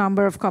quite a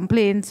number of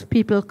complaints,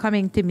 people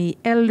coming to me,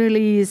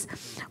 elderlies,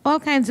 all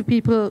kinds of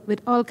people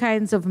with all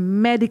kinds of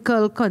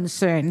medical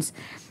concerns,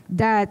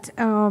 that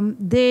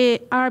they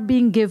are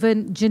being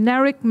given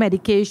generic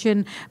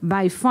medication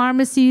by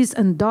pharmacies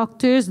and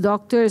doctors.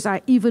 Doctors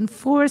are even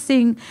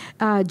forcing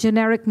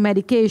generic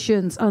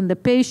medications on the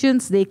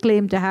patients. They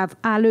claim to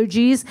have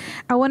allergies.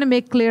 I want to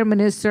make clear,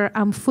 Minister,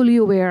 I'm fully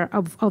aware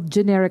of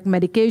generic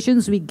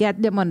medications. We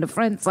get them on the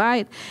front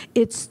side.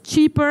 It's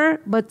cheaper,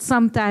 but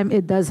sometimes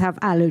it does have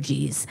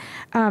allergies.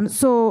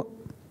 So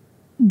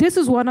this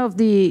is one of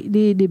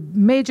the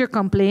major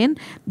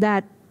complaints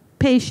that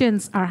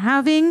patients are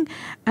having,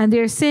 and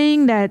they're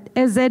saying that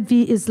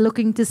SZV is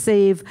looking to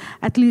save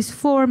at least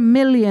 $4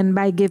 million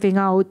by giving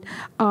out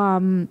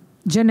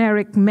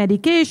generic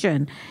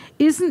medication.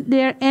 Isn't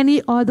there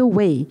any other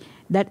way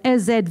that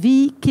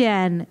SZV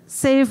can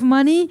save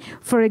money?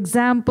 For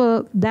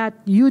example, that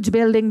huge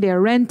building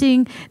they're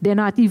renting, they're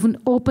not even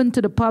open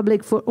to the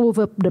public for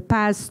over the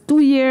past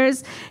 2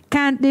 years.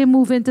 Can't they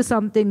move into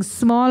something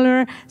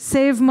smaller,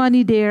 save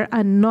money there,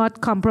 and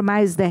not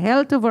compromise the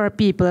health of our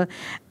people?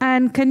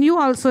 And can you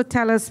also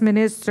tell us,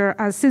 Minister,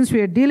 since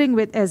we're dealing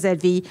with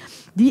SZV,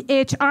 the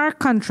HR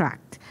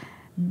contract,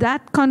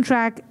 that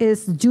contract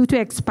is due to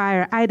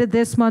expire either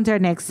this month or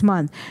next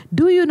month.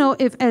 Do you know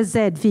if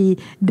SZV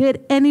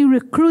did any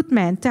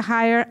recruitment to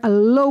hire a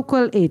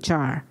local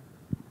HR?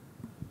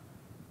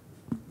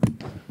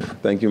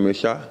 Thank you, Ms.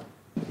 Shah.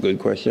 Good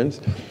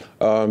questions.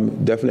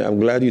 Definitely, I'm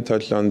glad you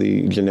touched on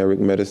the generic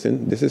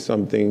medicine. This is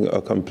something,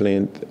 a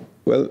complaint.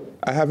 Well,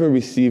 I haven't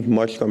received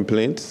much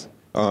complaints.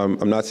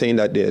 I'm not saying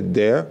that they're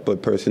there,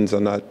 but persons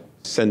are not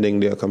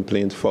sending their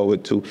complaints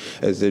forward to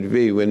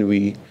SZV. When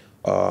we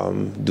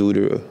do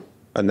the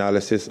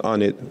analysis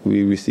on it,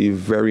 we receive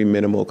very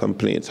minimal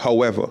complaints.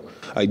 However,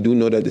 I do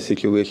know that the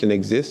situation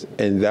exists,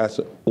 and that's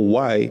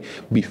why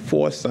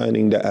before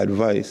signing the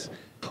advice,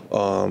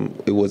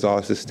 it was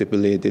also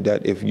stipulated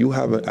that if you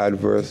have an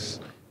adverse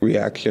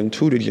reaction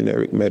to the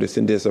generic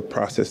medicine, there's a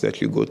process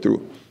that you go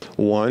through.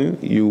 One,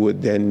 you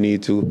would then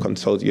need to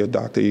consult your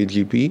doctor, your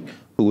GP,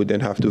 who would then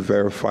have to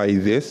verify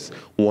this.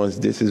 Once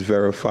this is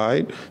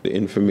verified, the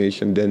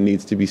information then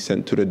needs to be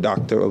sent to the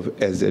doctor of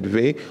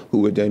SZV, who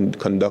would then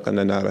conduct an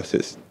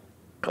analysis.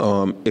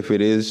 If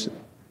it is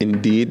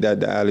indeed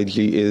that the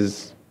allergy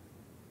is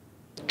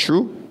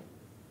true,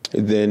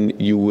 then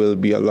you will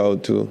be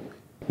allowed to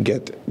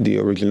get the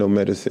original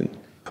medicine.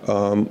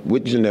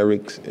 With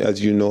generics,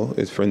 as you know,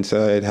 as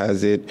Francide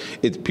has it,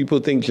 people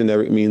think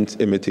generic means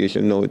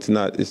imitation. No, it's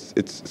not.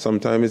 It's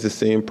sometimes it's the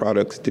same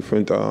products,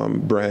 different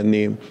brand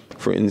name.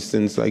 For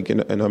instance, like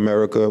in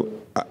America,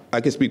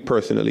 I can speak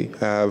personally.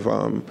 I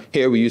have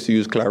here we used to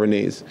use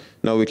Clarinase.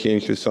 Now we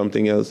changed to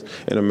something else.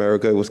 In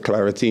America, it was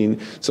Claritine.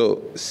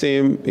 So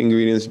same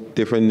ingredients,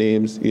 different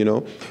names. You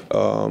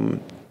know,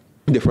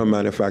 different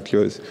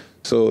manufacturers.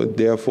 So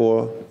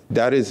therefore,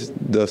 that is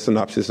the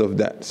synopsis of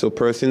that. So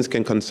persons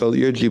can consult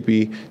your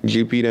GP.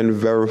 GP then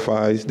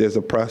verifies. There's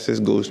a process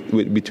goes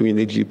between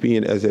the GP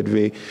and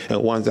SZV.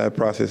 And once that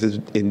process is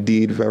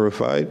indeed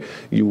verified,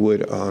 you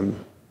would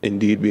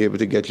indeed be able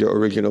to get your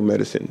original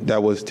medicine.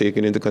 That was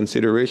taken into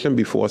consideration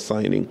before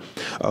signing.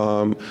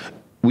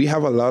 We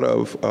have a lot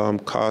of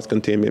cost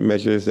containment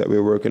measures that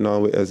we're working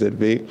on with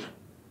SZV.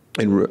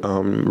 And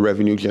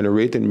revenue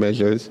generating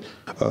measures.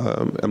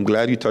 I'm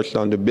glad you touched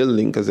on the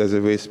building, because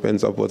SZV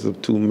spends upwards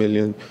of $2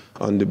 million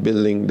on the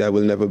building that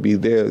will never be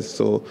theirs.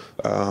 So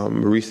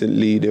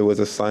recently there was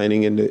a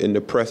signing in the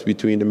press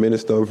between the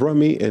Minister of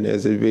Rummy and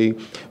SZV,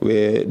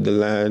 where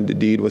the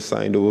deed was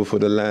signed over for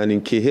the land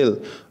in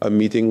Cahill. A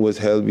meeting was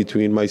held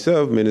between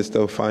myself,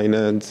 Minister of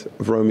Finance,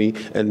 Rummy,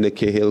 and the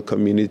Cahill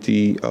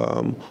community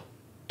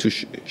to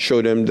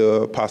show them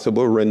the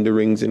possible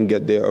renderings and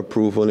get their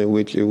approval, in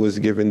which it was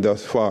given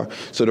thus far.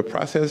 So the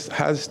process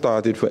has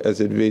started for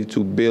SZV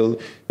to build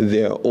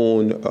their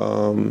own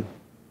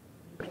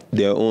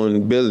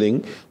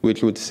building,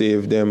 which would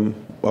save them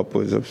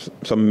upwards of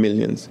some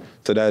millions.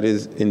 So that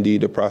is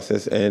indeed the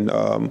process, and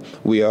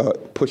we are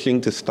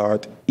pushing to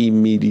start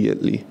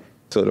immediately.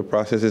 So the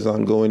process is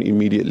ongoing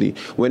immediately.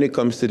 When it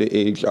comes to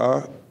the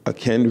HR,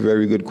 again,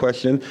 very good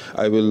question.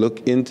 I will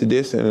look into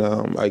this,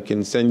 and I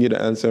can send you the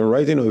answer in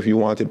writing, or if you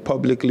want it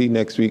publicly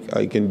next week,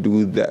 I can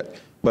do that.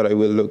 But I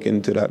will look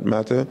into that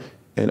matter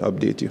and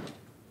update you.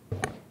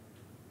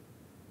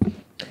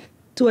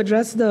 To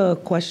address the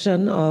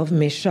question of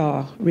Ms.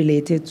 Shaw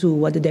related to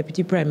what the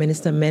Deputy Prime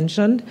Minister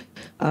mentioned,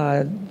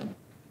 the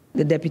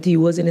Deputy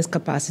was in his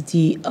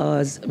capacity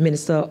as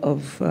Minister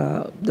of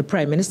the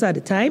Prime Minister at the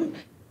time.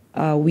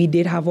 We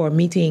did have our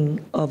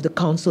meeting of the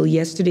Council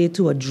yesterday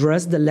to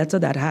address the letter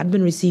that had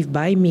been received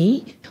by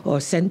me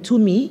or sent to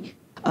me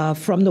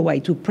from the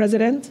Y2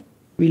 President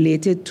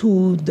related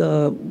to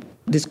the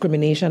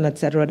discrimination,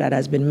 etc., that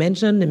has been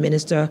mentioned. The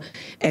Minister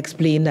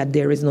explained that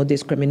there is no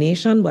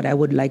discrimination, but I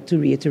would like to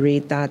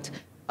reiterate that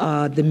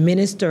the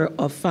Minister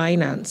of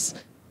Finance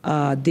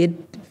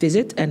did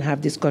visit and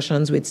have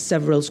discussions with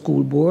several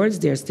school boards.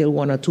 There's still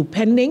one or two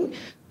pending.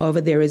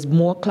 However, there is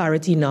more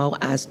clarity now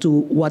as to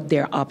what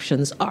their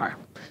options are.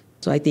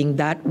 So I think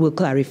that will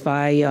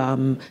clarify.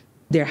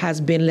 There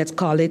has been, let's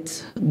call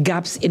it,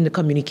 gaps in the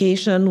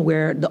communication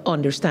where the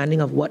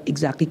understanding of what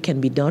exactly can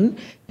be done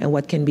and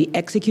what can be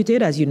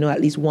executed. As you know,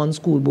 at least one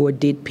school board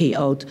did pay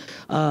out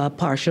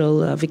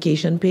partial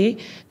vacation pay,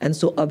 and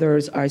so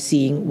others are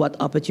seeing what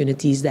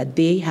opportunities that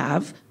they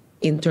have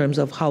in terms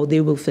of how they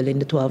will fill in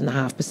the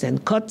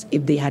 12.5% cut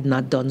if they had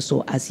not done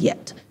so as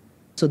yet.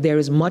 So there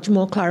is much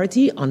more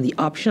clarity on the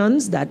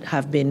options that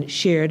have been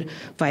shared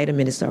by the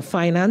Minister of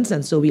Finance,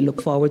 and so we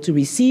look forward to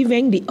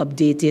receiving the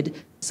updated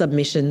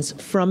submissions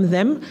from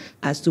them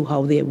as to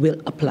how they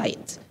will apply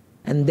it.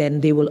 And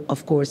then they will,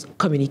 of course,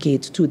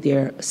 communicate to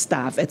their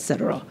staff,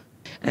 etc.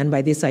 And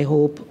by this, I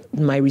hope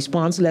my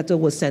response letter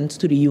was sent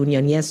to the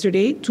union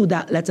yesterday, to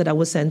that letter that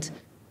was sent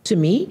to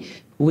me,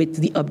 with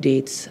the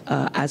updates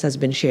as has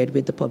been shared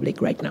with the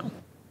public right now.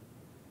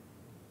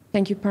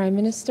 Thank you, Prime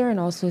Minister,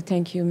 and also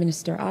thank you,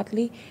 Minister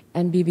Otley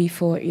and Bibi,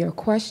 for your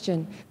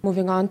question.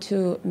 Moving on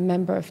to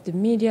member of the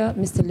media,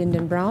 Mr.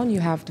 Lyndon Brown, you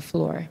have the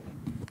floor.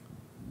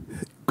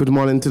 Good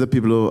morning to the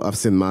people of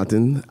St.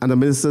 Martin and the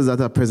ministers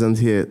that are present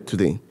here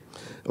today.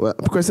 Well,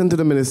 a question to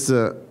the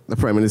Minister, the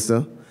Prime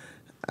Minister.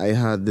 I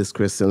had this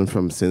question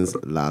from since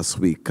last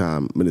week,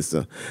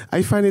 Minister.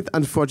 I find it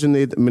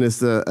unfortunate,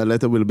 Minister, a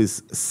letter will be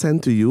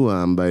sent to you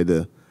by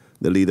the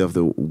leader of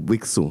the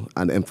WICSU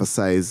and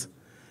emphasize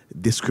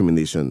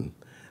discrimination.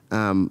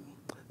 Now,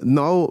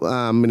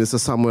 Minister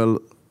Samuel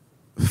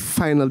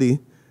finally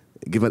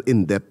given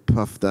in-depth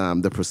of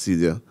the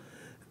procedure.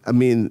 I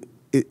mean,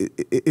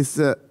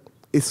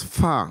 it's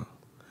far,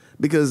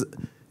 because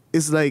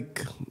it's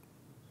like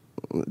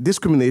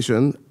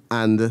discrimination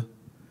and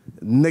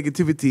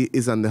negativity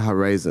is on the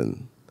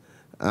horizon.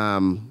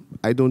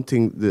 I don't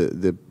think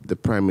the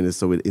Prime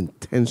Minister will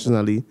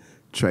intentionally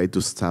try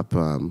to stop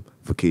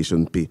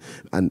vacation pay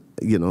and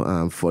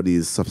for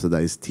these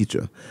subsidized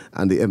teacher.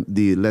 And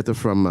the letter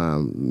from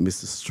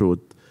Mr. Stroud,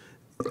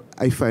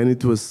 I find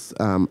it was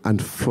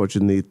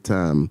unfortunate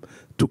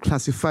to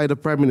classify the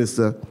Prime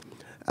Minister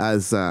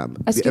as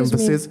the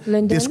emphasis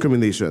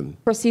discrimination.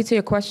 Proceed to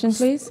your question,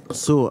 please.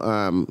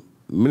 So,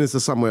 Minister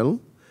Samuel,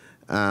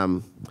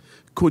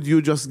 could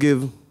you just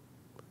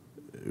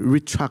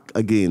retract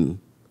again,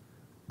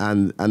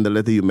 and the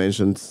letter you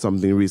mentioned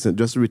something recent,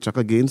 just retract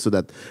again so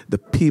that the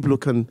people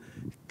can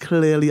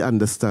clearly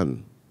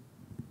understand?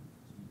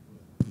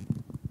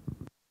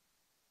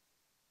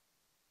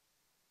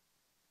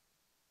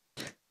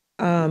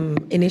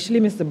 Initially,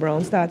 Mr.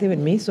 Brown started with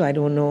me, so I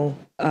don't know.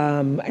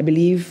 I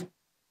believe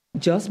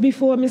just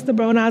before Mr.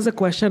 Brown asked a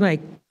question, I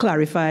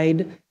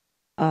clarified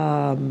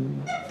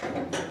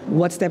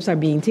what steps are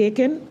being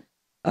taken.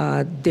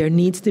 There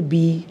needs to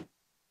be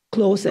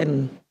close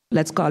and,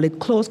 let's call it,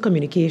 close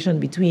communication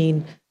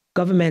between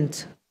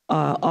government,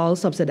 all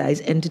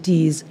subsidized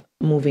entities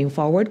moving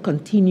forward,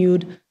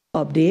 continued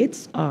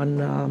updates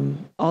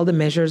on all the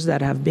measures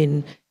that have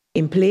been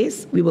in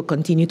place. We will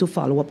continue to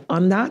follow up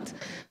on that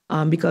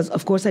because,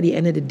 of course, at the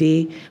end of the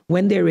day,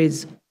 when there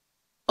is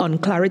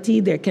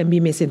unclarity, there can be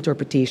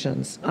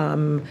misinterpretations.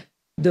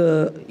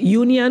 The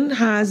union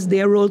has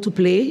their role to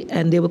play,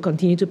 and they will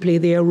continue to play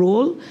their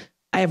role.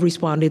 I have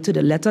responded to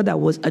the letter that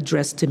was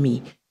addressed to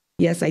me.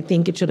 Yes, I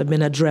think it should have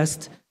been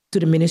addressed to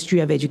the Ministry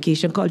of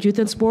Education, Culture, Youth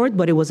and Sport,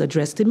 but it was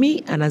addressed to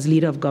me, and as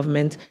leader of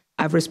government,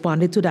 I've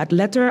responded to that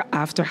letter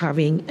after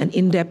having an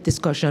in-depth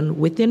discussion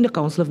within the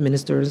Council of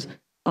Ministers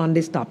on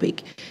this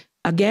topic.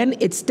 Again,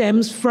 it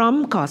stems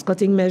from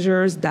cost-cutting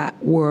measures that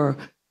were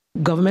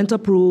government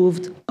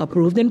approved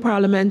in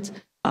Parliament,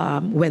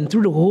 went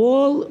through the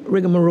whole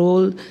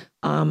rigmarole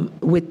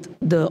with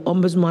the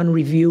Ombudsman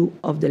review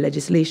of the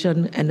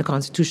legislation and the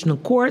Constitutional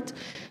Court,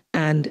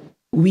 and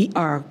we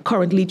are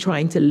currently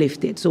trying to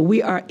lift it. So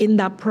we are in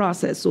that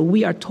process. So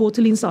we are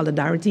totally in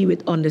solidarity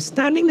with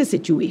understanding the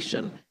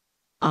situation.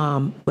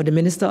 But the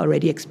minister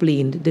already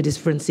explained the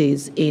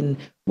differences in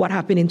what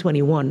happened in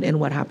 21 and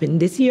what happened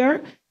this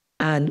year.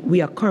 And we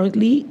are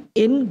currently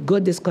in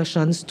good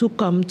discussions to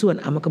come to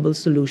an amicable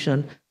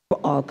solution for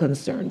all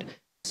concerned.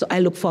 So I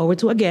look forward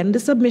to, again,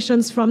 the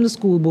submissions from the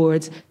school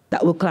boards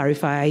that will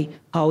clarify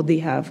how they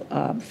have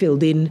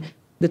filled in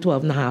the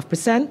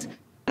 12.5%.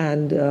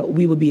 And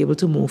we will be able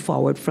to move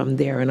forward from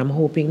there. And I'm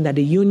hoping that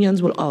the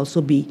unions will also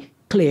be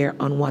clear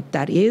on what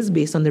that is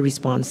based on the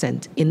response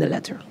sent in the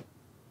letter.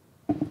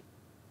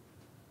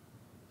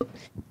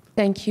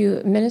 Thank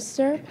you,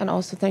 Minister, and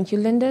also thank you,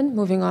 Lyndon.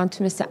 Moving on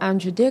to Mr.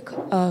 Andrew Dick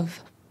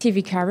of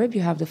TV Carib.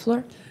 You have the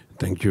floor.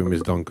 Thank you,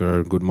 Ms.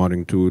 Dunker. Good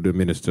morning to the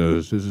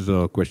ministers. This is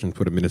a question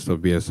for the Minister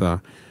of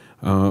BSR.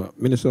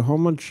 Minister, how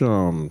much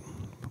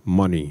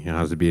money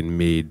has been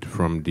made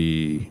from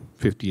the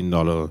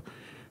 $15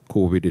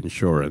 COVID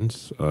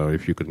insurance,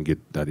 if you can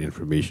get that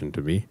information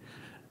to me?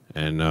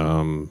 And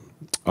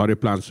are there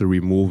plans to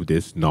remove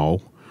this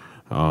now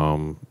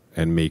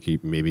and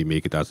maybe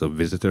make it as a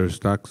visitor's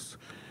tax?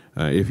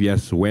 If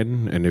yes,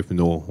 when? And if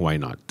no, why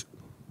not?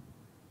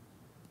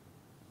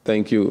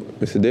 Thank you,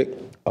 Mr. Dick.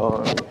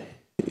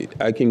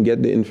 I can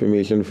get the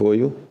information for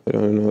you. I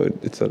don't know,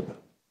 it's a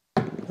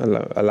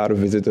lot of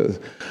visitors.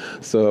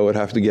 So I would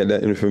have to get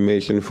that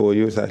information for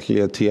you. It's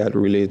actually a TIAT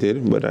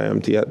related, but I am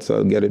TIAT, so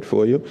I'll get it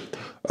for you.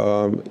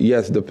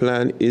 Yes, the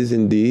plan is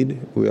indeed,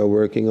 we are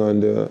working on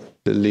the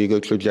legal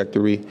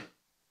trajectory.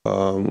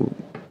 I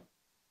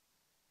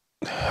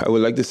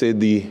would like to say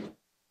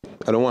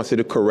I don't want to say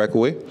the correct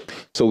way.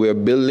 So we are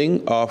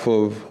building off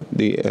of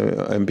the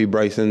MP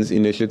Bryson's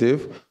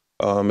initiative.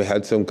 We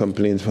had some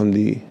complaints from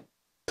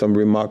some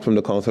remarks from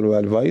the Council of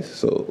Advice.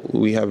 So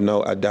we have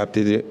now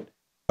adapted it,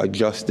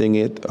 adjusting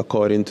it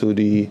according to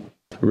the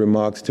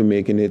remarks to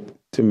make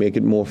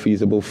it more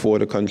feasible for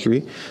the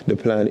country. The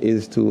plan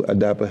is to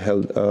adapt a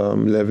health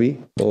levy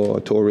or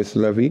a tourist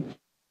levy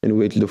in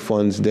which the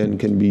funds then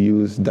can be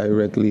used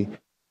directly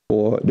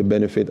for the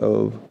benefit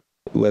of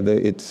whether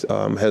it's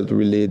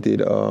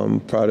health-related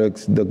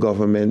products, the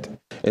government,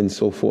 and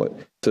so forth.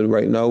 So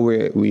right now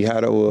we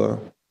had our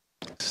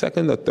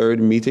second or third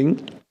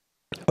meeting.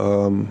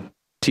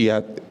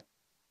 TIAT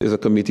is a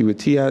committee with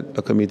TIAT,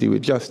 a committee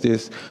with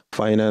Justice,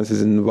 Finance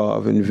is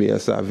involved in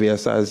VSR.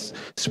 VSR is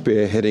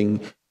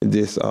spearheading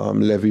this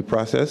levy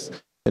process,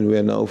 and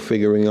we're now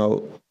figuring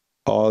out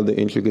all the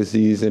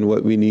intricacies and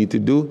what we need to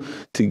do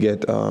to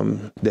get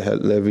the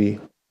health levy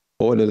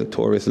or the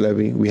tourist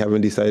levy. We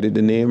haven't decided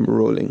the name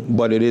rolling,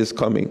 but it is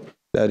coming.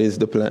 That is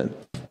the plan,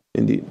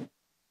 indeed.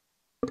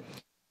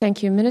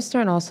 Thank you,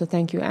 Minister, and also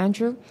thank you,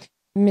 Andrew.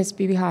 Ms.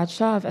 Bibi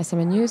Hadshaw of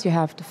SMN News, you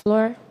have the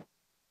floor.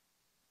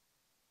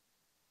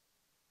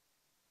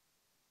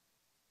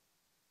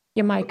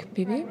 Your mic,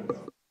 Bibi.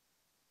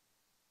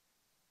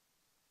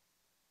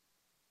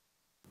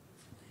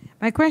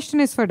 My question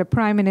is for the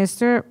Prime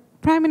Minister.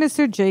 Prime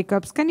Minister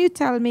Jacobs, can you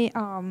tell me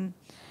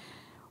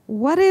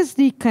what is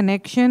the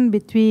connection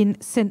between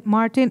St.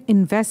 Martin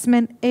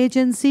Investment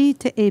Agency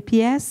to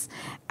APS,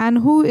 and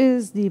who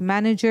is the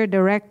manager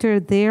director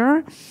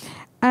there?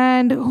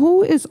 And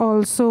who is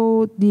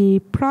also the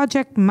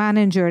project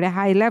manager, the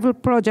high-level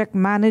project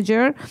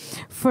manager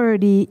for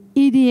the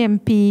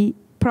EDMP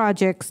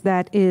projects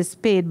that is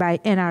paid by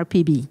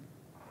NRPB?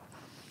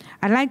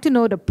 I'd like to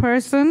know the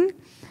person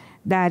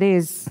that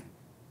is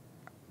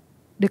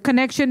the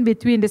connection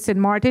between the St.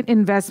 Martin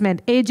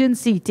Investment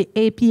Agency to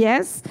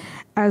APS,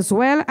 as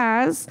well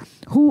as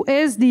who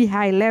is the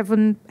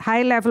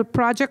high-level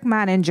project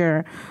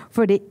manager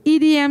for the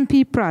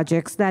EDMP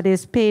projects that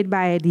is paid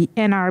by the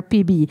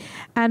NRPB.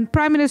 And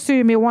Prime Minister,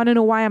 you may want to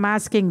know why I'm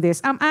asking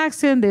this. I'm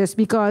asking this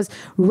because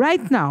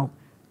right now,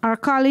 our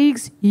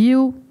colleagues,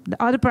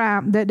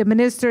 the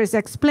minister is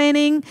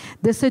explaining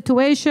the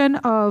situation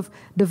of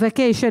the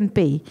vacation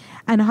pay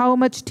and how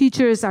much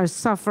teachers are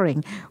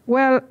suffering.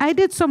 Well, I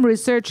did some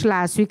research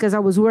last week as I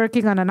was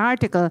working on an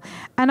article,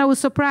 and I was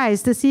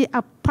surprised to see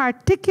a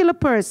particular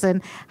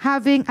person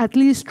having at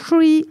least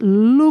 3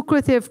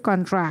 lucrative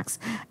contracts.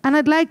 And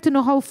I'd like to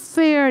know how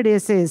fair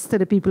this is to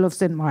the people of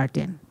St.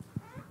 Martin.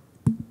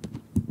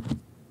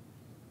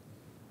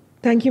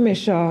 Thank you, Ms.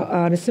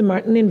 Shaw. The St.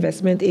 Martin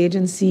Investment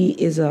Agency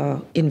is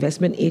an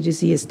investment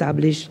agency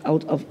established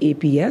out of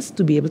APS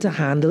to be able to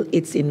handle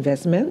its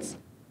investments.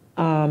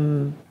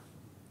 I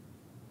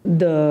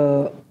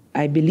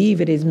believe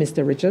it is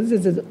Mr. Richards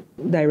is the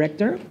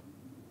director.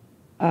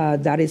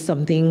 That is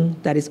something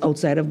that is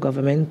outside of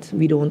government.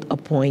 We don't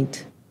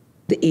appoint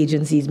the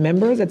agency's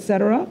members,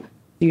 etc.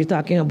 You're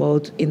talking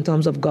about in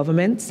terms of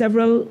government,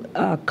 several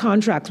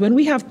contracts. When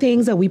we have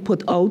things that we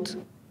put out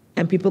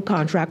and people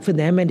contract for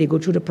them and they go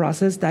through the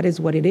process, that is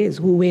what it is.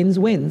 Who wins,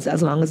 wins,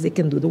 as long as they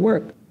can do the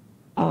work.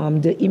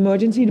 The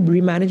emergency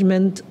debris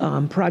management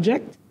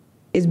project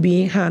is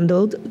being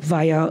handled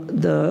via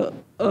the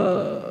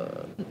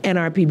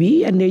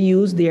NRPB, and they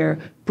use their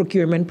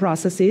procurement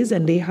processes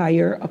and they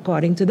hire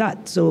according to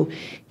that. So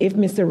if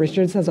Mr.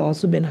 Richards has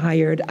also been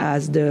hired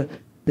as the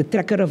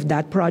tracker of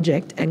that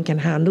project and can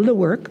handle the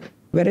work,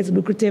 whether it's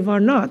lucrative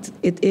or not,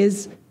 it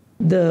is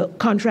the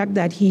contract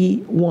that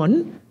he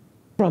won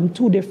from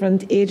 2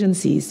 different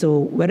agencies. So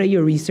whether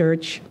your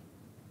research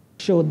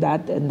showed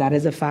that and that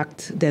is a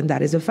fact, then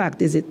that is a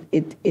fact.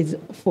 It is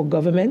for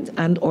government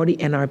and or the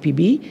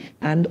NRPB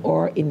and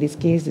or in this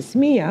case the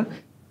SMEA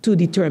to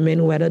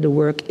determine whether the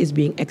work is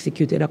being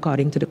executed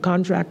according to the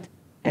contract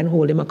and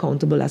hold him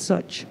accountable as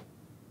such.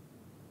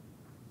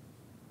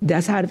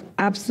 That's had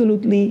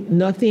absolutely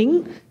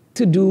nothing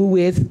to do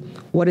with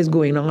what is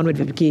going on with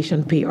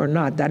vacation pay or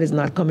not. That is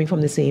not coming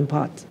from the same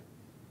pot.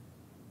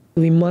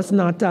 We must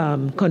not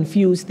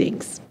confuse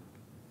things.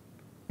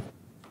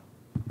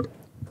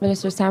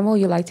 Minister Samuel,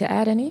 you'd like to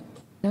add any?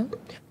 No?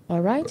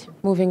 All right.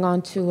 Moving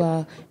on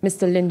to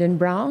Mr. Lyndon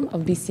Brown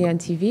of BCN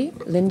TV.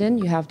 Lyndon,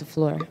 you have the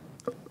floor.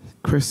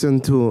 Question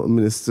to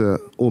Minister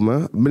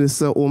Omar.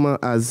 Minister Omar,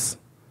 as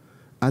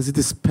it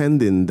is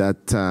pending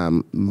that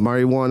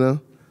marijuana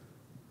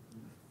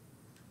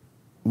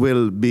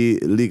will be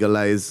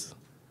legalized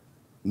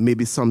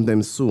maybe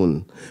sometime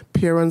soon,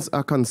 parents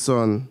are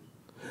concerned,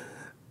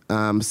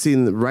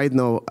 seeing right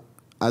now,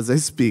 as I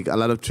speak, a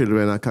lot of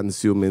children are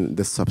consuming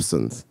the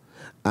substance.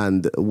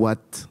 And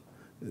what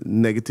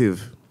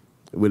negative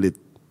will it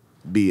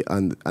be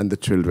on the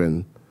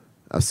children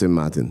of St.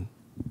 Martin?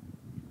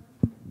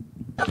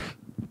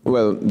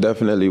 Well,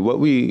 definitely. What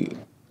we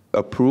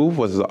approved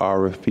was the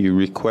RFP,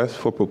 request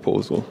for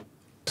proposal.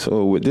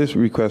 So with this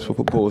request for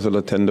proposal,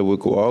 a tender would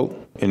go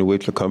out in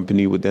which a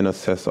company would then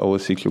assess our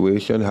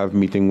situation, have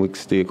meeting with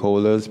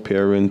stakeholders,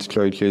 parents,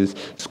 churches,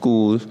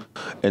 schools,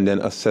 and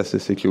then assess the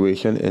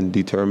situation and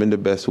determine the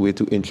best way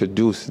to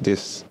introduce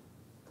this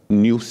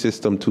new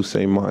system to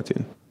St.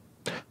 Martin.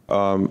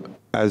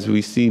 As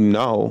we see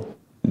now,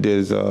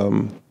 there's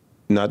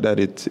not that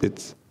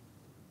it's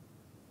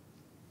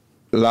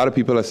a lot of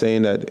people are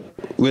saying that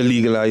we're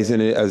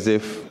legalizing it as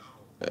if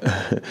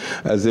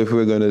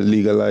we're going to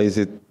legalize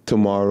it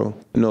tomorrow.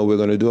 No, we're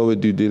going to do our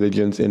due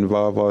diligence,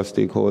 involve our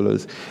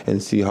stakeholders,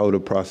 and see how the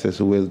process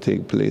will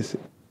take place.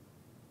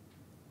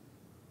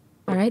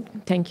 All right.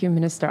 Thank you,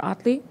 Minister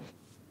Otley.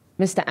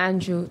 Mr.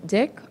 Andrew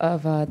Dick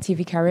of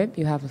TV Carib,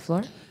 you have the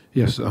floor.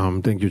 Yes,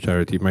 thank you,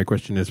 Charity. My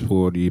question is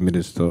for the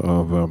Minister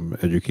of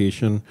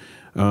Education.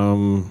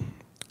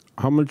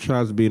 How much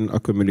has been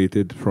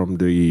accumulated from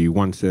the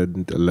 1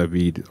 cent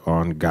levied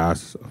on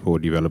gas for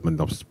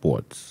development of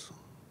sports?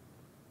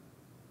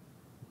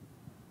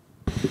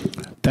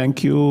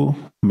 Thank you,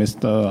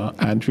 Mr.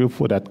 Andrew,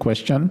 for that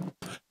question.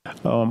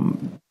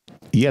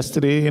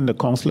 Yesterday in the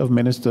Council of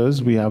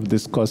Ministers, we have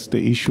discussed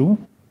the issue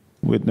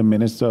with the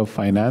Minister of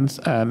Finance,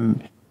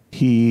 and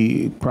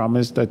he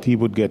promised that he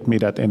would get me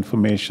that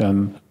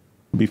information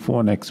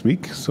before next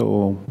week.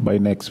 So by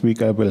next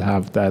week, I will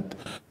have that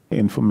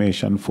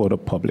information for the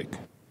public.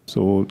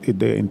 So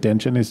the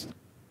intention is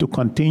to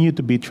continue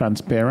to be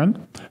transparent,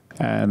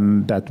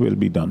 and that will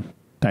be done.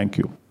 Thank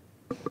you.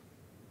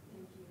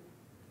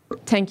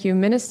 Thank you,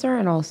 Minister,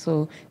 and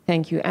also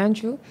thank you,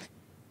 Andrew.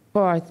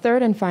 For our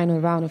third and final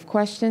round of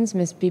questions,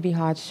 Ms. Bibi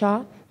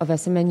Hodge-Shaw of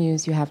SMN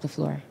News, you have the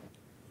floor.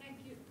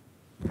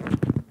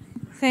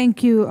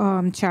 Thank you,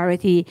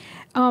 Charity.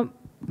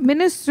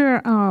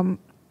 Minister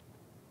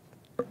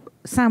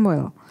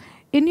Samuel,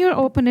 in your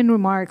opening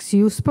remarks,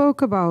 you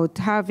spoke about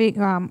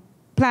having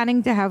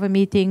planning to have a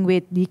meeting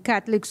with the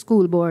Catholic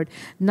School Board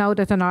now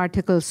that an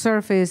article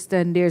surfaced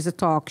and there's a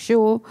talk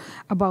show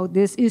about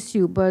this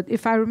issue. But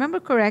if I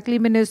remember correctly,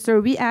 Minister,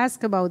 we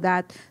asked about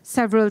that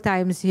several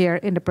times here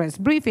in the press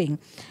briefing.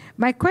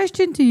 My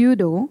question to you,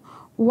 though,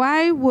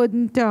 why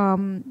wouldn't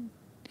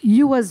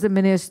you as the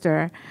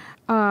minister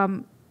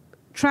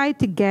try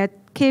to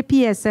get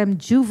KPSM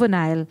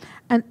Juvenile,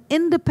 an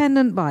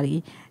independent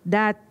body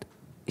that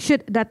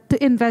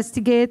to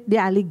investigate the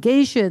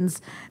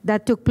allegations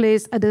that took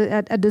place at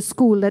the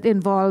school that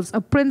involves a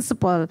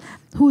principal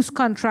whose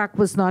contract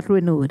was not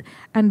renewed.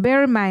 And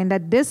bear in mind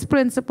that this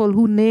principal,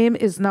 whose name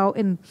is now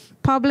in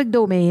public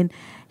domain,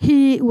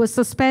 he was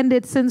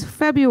suspended since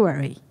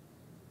February.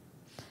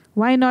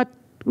 Why not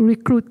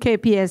recruit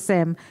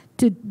KPSM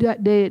to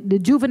the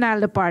juvenile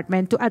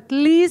department to at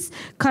least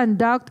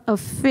conduct a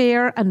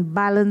fair and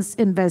balanced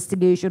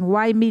investigation?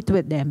 Why meet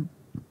with them?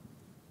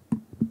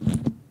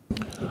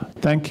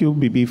 Thank you,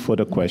 Bibi, for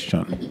the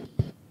question.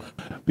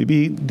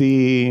 Bibi,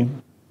 the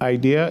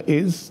idea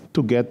is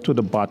to get to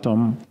the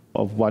bottom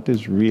of what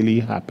is really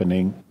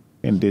happening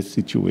in this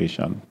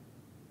situation.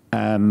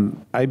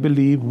 And I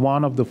believe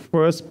one of the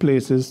first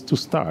places to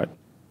start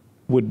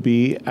would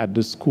be at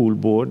the school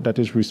board that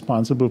is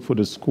responsible for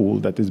the school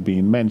that is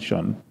being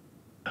mentioned.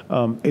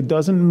 It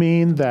doesn't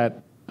mean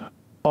that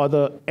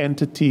other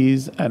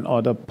entities and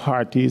other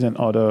parties and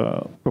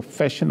other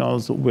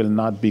professionals will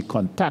not be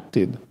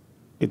contacted.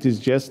 It is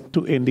just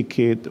to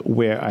indicate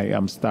where I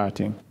am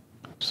starting.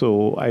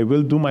 So I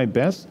will do my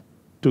best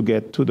to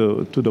get to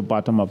the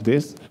bottom of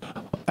this,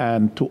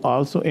 and to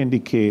also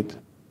indicate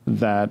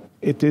that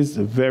it is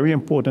very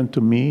important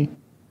to me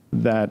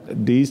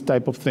that these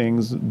type of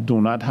things do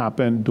not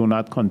happen, do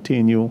not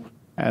continue,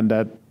 and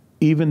that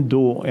even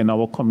though in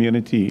our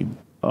community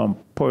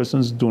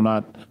persons do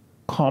not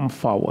come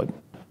forward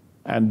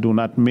and do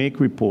not make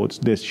reports,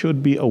 there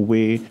should be a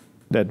way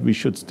that we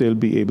should still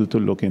be able to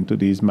look into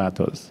these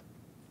matters.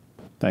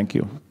 Thank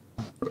you.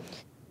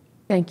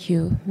 Thank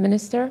you,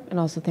 Minister, and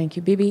also thank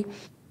you, Bibi.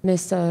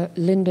 Ms.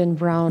 Lyndon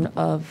Brown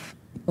of,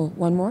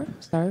 one more,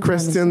 sorry.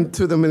 Question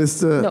to the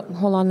Minister. No,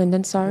 hold on,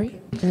 Lyndon,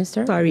 sorry,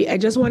 Minister. Sorry, I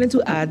just wanted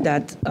to add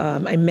that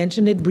I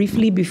mentioned it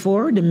briefly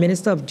before. The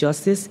Minister of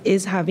Justice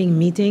is having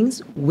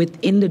meetings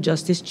within the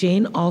justice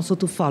chain also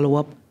to follow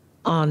up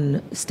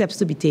on steps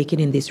to be taken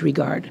in this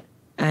regard.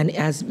 And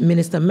as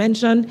Minister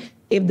mentioned,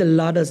 if the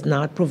law does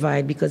not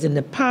provide, because in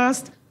the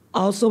past,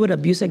 also with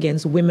abuse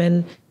against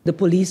women, the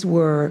police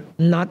were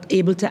not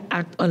able to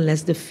act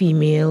unless the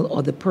female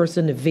or the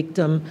person, the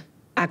victim,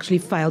 actually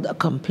filed a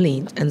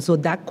complaint. And so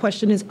that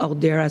question is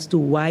out there as to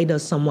why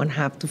does someone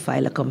have to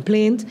file a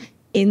complaint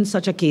in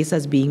such a case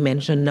as being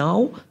mentioned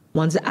now,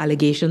 once the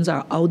allegations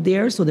are out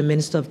there. So the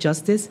Minister of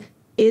Justice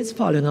is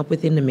following up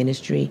within the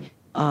Ministry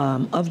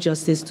of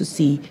Justice to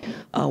see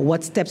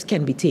what steps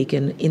can be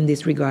taken in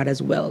this regard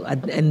as well,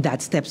 and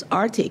that steps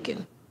are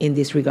taken in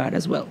this regard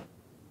as well.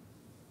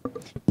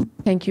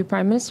 Thank you,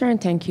 Prime Minister, and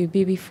thank you,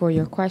 Bibi, for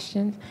your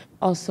questions.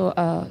 Also,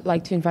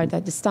 like to invite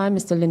at this time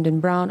Mr. Lyndon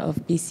Brown of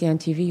BCN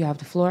TV. You have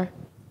the floor.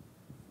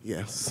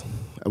 Yes.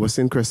 I was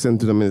saying question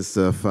to the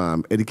Minister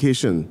of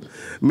Education.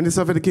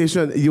 Minister of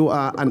Education, you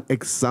are an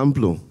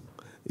example.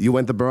 You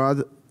went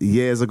abroad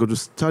years ago to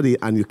study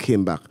and you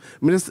came back.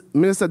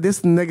 Minister,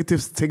 this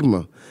negative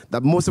stigma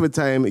that most of the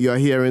time you are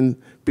hearing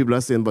people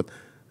are saying, but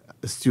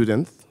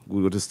students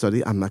will go to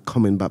study, I'm not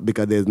coming back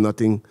because there's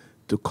nothing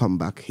to come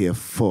back here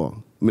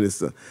for,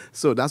 Minister.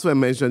 So that's why I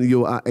mentioned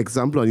you are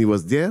example and you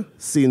was there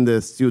seeing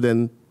the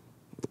student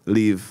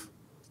leave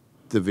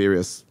the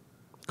various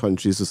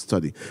countries to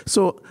study.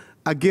 So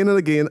again and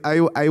again,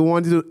 I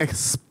want you to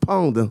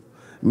expound,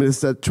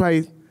 Minister,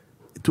 try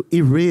to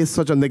erase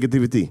such a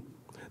negativity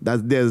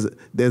that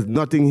there's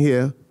nothing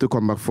here to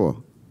come back for.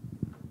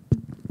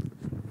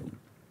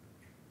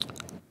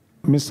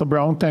 Mr.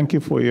 Brown, thank you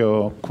for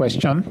your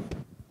question.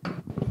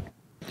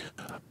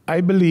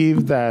 I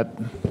believe that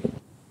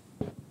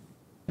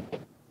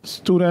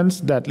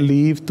students that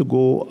leave to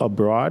go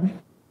abroad,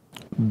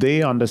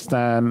 they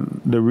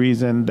understand the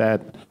reason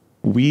that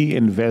we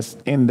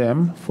invest in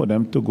them for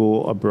them to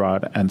go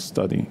abroad and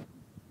study.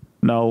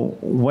 Now,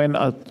 when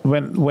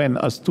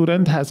a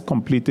student has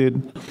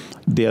completed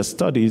their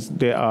studies,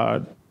 there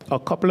are a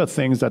couple of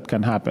things that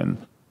can happen.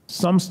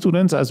 Some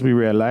students, as we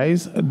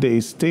realize, they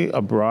stay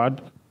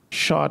abroad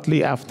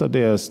shortly after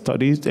their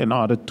studies in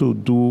order to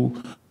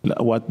do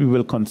what we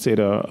will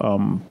consider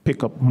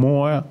pick up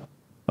more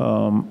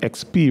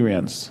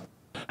experience,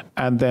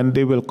 and then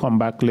they will come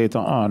back later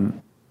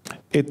on.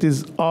 It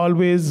is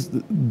always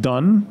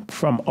done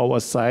from our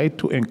side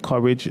to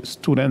encourage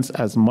students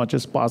as much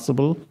as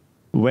possible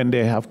when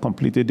they have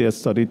completed their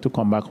study to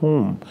come back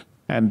home.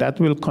 And that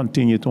will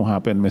continue to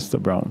happen, Mr.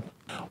 Brown.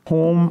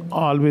 Home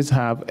always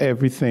have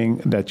everything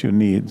that you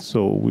need.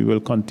 So we will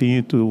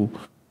continue to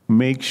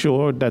make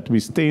sure that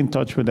we stay in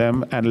touch with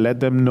them and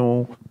let them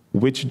know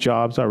which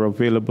jobs are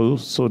available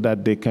so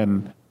that they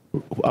can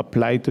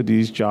apply to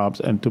these jobs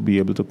and to be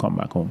able to come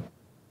back home.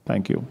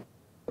 Thank you.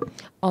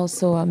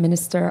 Also,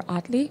 Minister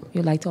Otley,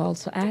 you'd like to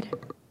also add?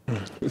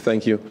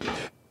 Thank you.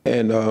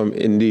 And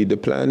indeed, the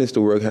plan is to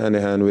work hand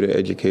in hand with the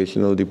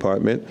educational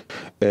department,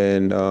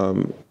 and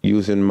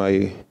using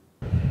my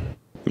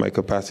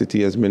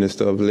capacity as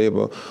Minister of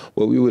Labor,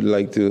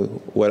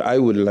 what I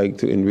would like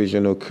to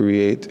envision or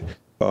create,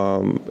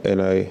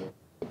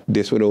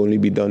 this would only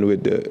be done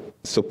with the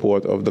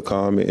support of the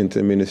CoM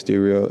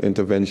interministerial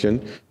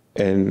intervention,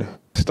 and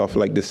stuff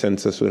like the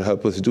census would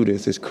help us do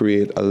this, is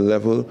create a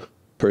level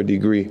per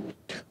degree.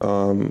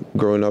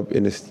 Growing up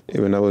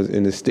when I was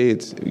in the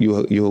States, you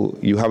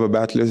have a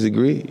bachelor's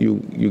degree,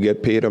 you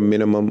get paid a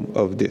minimum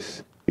of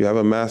this. You have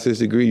a master's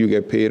degree, you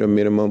get paid a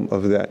minimum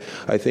of that.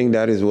 I think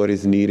that is what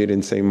is needed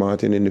in St.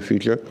 Martin in the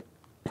future,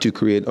 to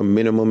create a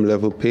minimum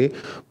level pay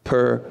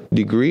per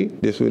degree.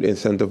 This would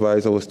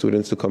incentivize our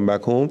students to come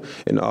back home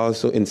and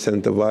also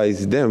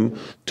incentivize them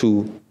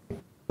to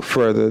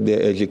further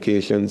their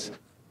educations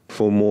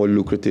for more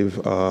lucrative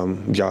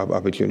job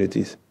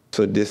opportunities.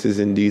 So this is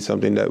indeed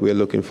something that we're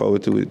looking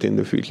forward to in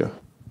the future.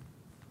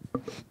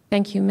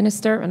 Thank you,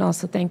 Minister, and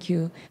also thank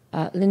you,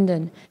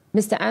 Lyndon.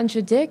 Mr.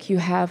 Andrew Dick, you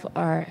have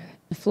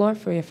the floor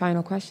for your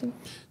final question.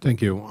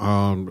 Thank you.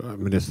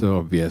 Minister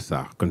of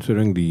VSR,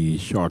 considering the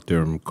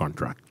short-term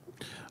contract,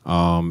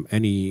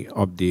 any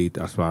update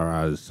as far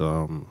as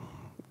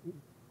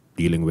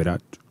dealing with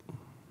that?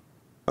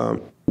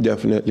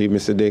 Definitely,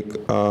 Mr.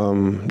 Dick.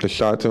 The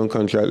short-term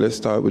contract, let's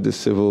start with the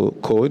civil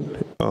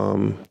code.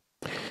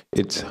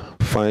 It's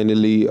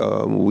finally,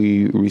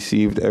 we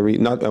received I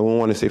don't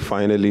want to say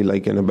finally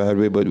like in a bad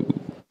way, but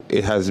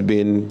it has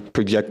been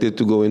projected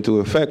to go into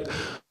effect.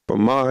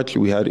 From March,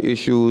 we had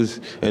issues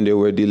and there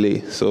were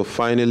delays. So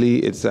finally,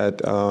 it's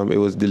that it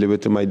was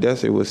delivered to my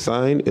desk, it was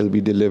signed, it'll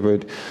be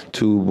delivered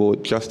to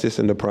both Justice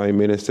and the Prime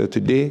Minister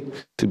today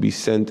to be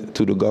sent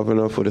to the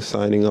Governor for the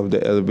signing of the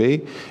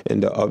LB,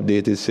 and the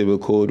updated civil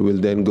code will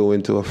then go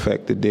into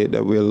effect. The date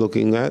that we're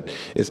looking at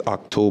is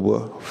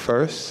October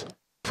 1st.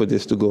 For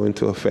this to go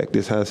into effect.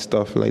 This has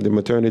stuff like the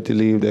maternity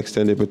leave, the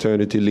extended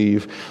paternity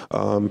leave,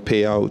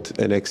 payout,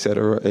 and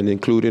etc., and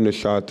including the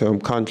short-term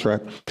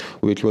contract,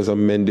 which was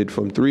amended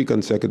from 3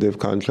 consecutive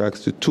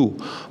contracts to 2.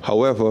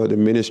 However, the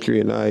ministry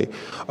and I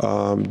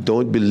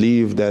don't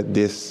believe that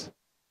this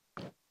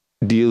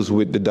deals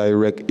with the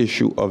direct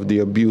issue of the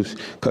abuse,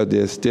 because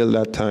there's still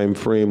that time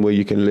frame where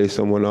you can lay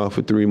someone off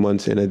for 3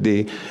 months in a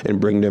day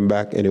and bring them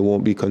back, and it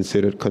won't be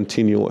considered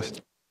continuous.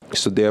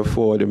 So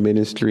therefore, the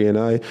ministry and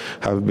I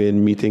have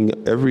been meeting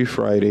every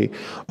Friday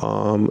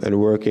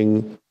and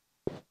working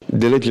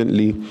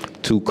diligently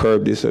to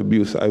curb this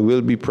abuse. I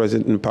will be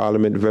present in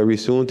Parliament very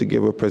soon to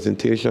give a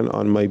presentation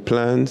on my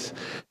plans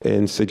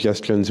and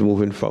suggestions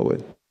moving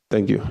forward.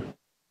 Thank you.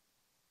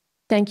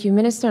 Thank you,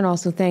 Minister, and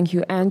also thank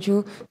you,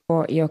 Andrew,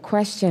 for your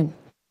question.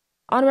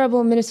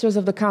 Honorable Ministers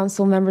of the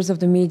Council, members of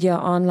the media,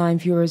 online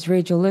viewers,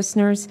 radio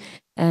listeners,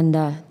 and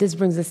this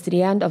brings us to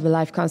the end of the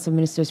Live Council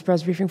Ministers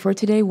Press Briefing for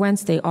today,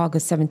 Wednesday,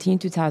 August 17,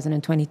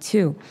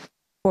 2022.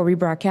 For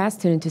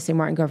rebroadcast, tune into St.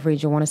 Martin Gov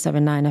Radio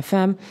 107.9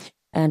 FM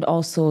and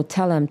also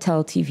Tel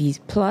TV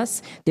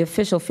Plus, the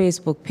official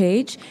Facebook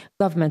page,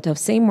 Government of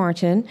St.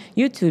 Martin,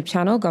 YouTube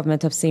channel,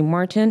 Government of St.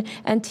 Martin,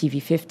 and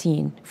TV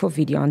 15 for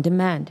video on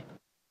demand.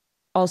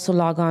 Also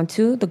log on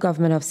to the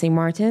Government of St.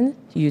 Martin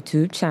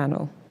YouTube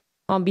channel.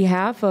 On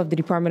behalf of the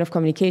Department of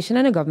Communication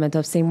and the Government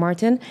of St.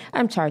 Martin,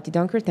 I'm Charity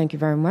Dunker. Thank you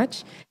very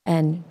much,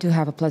 and do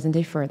have a pleasant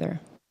day further.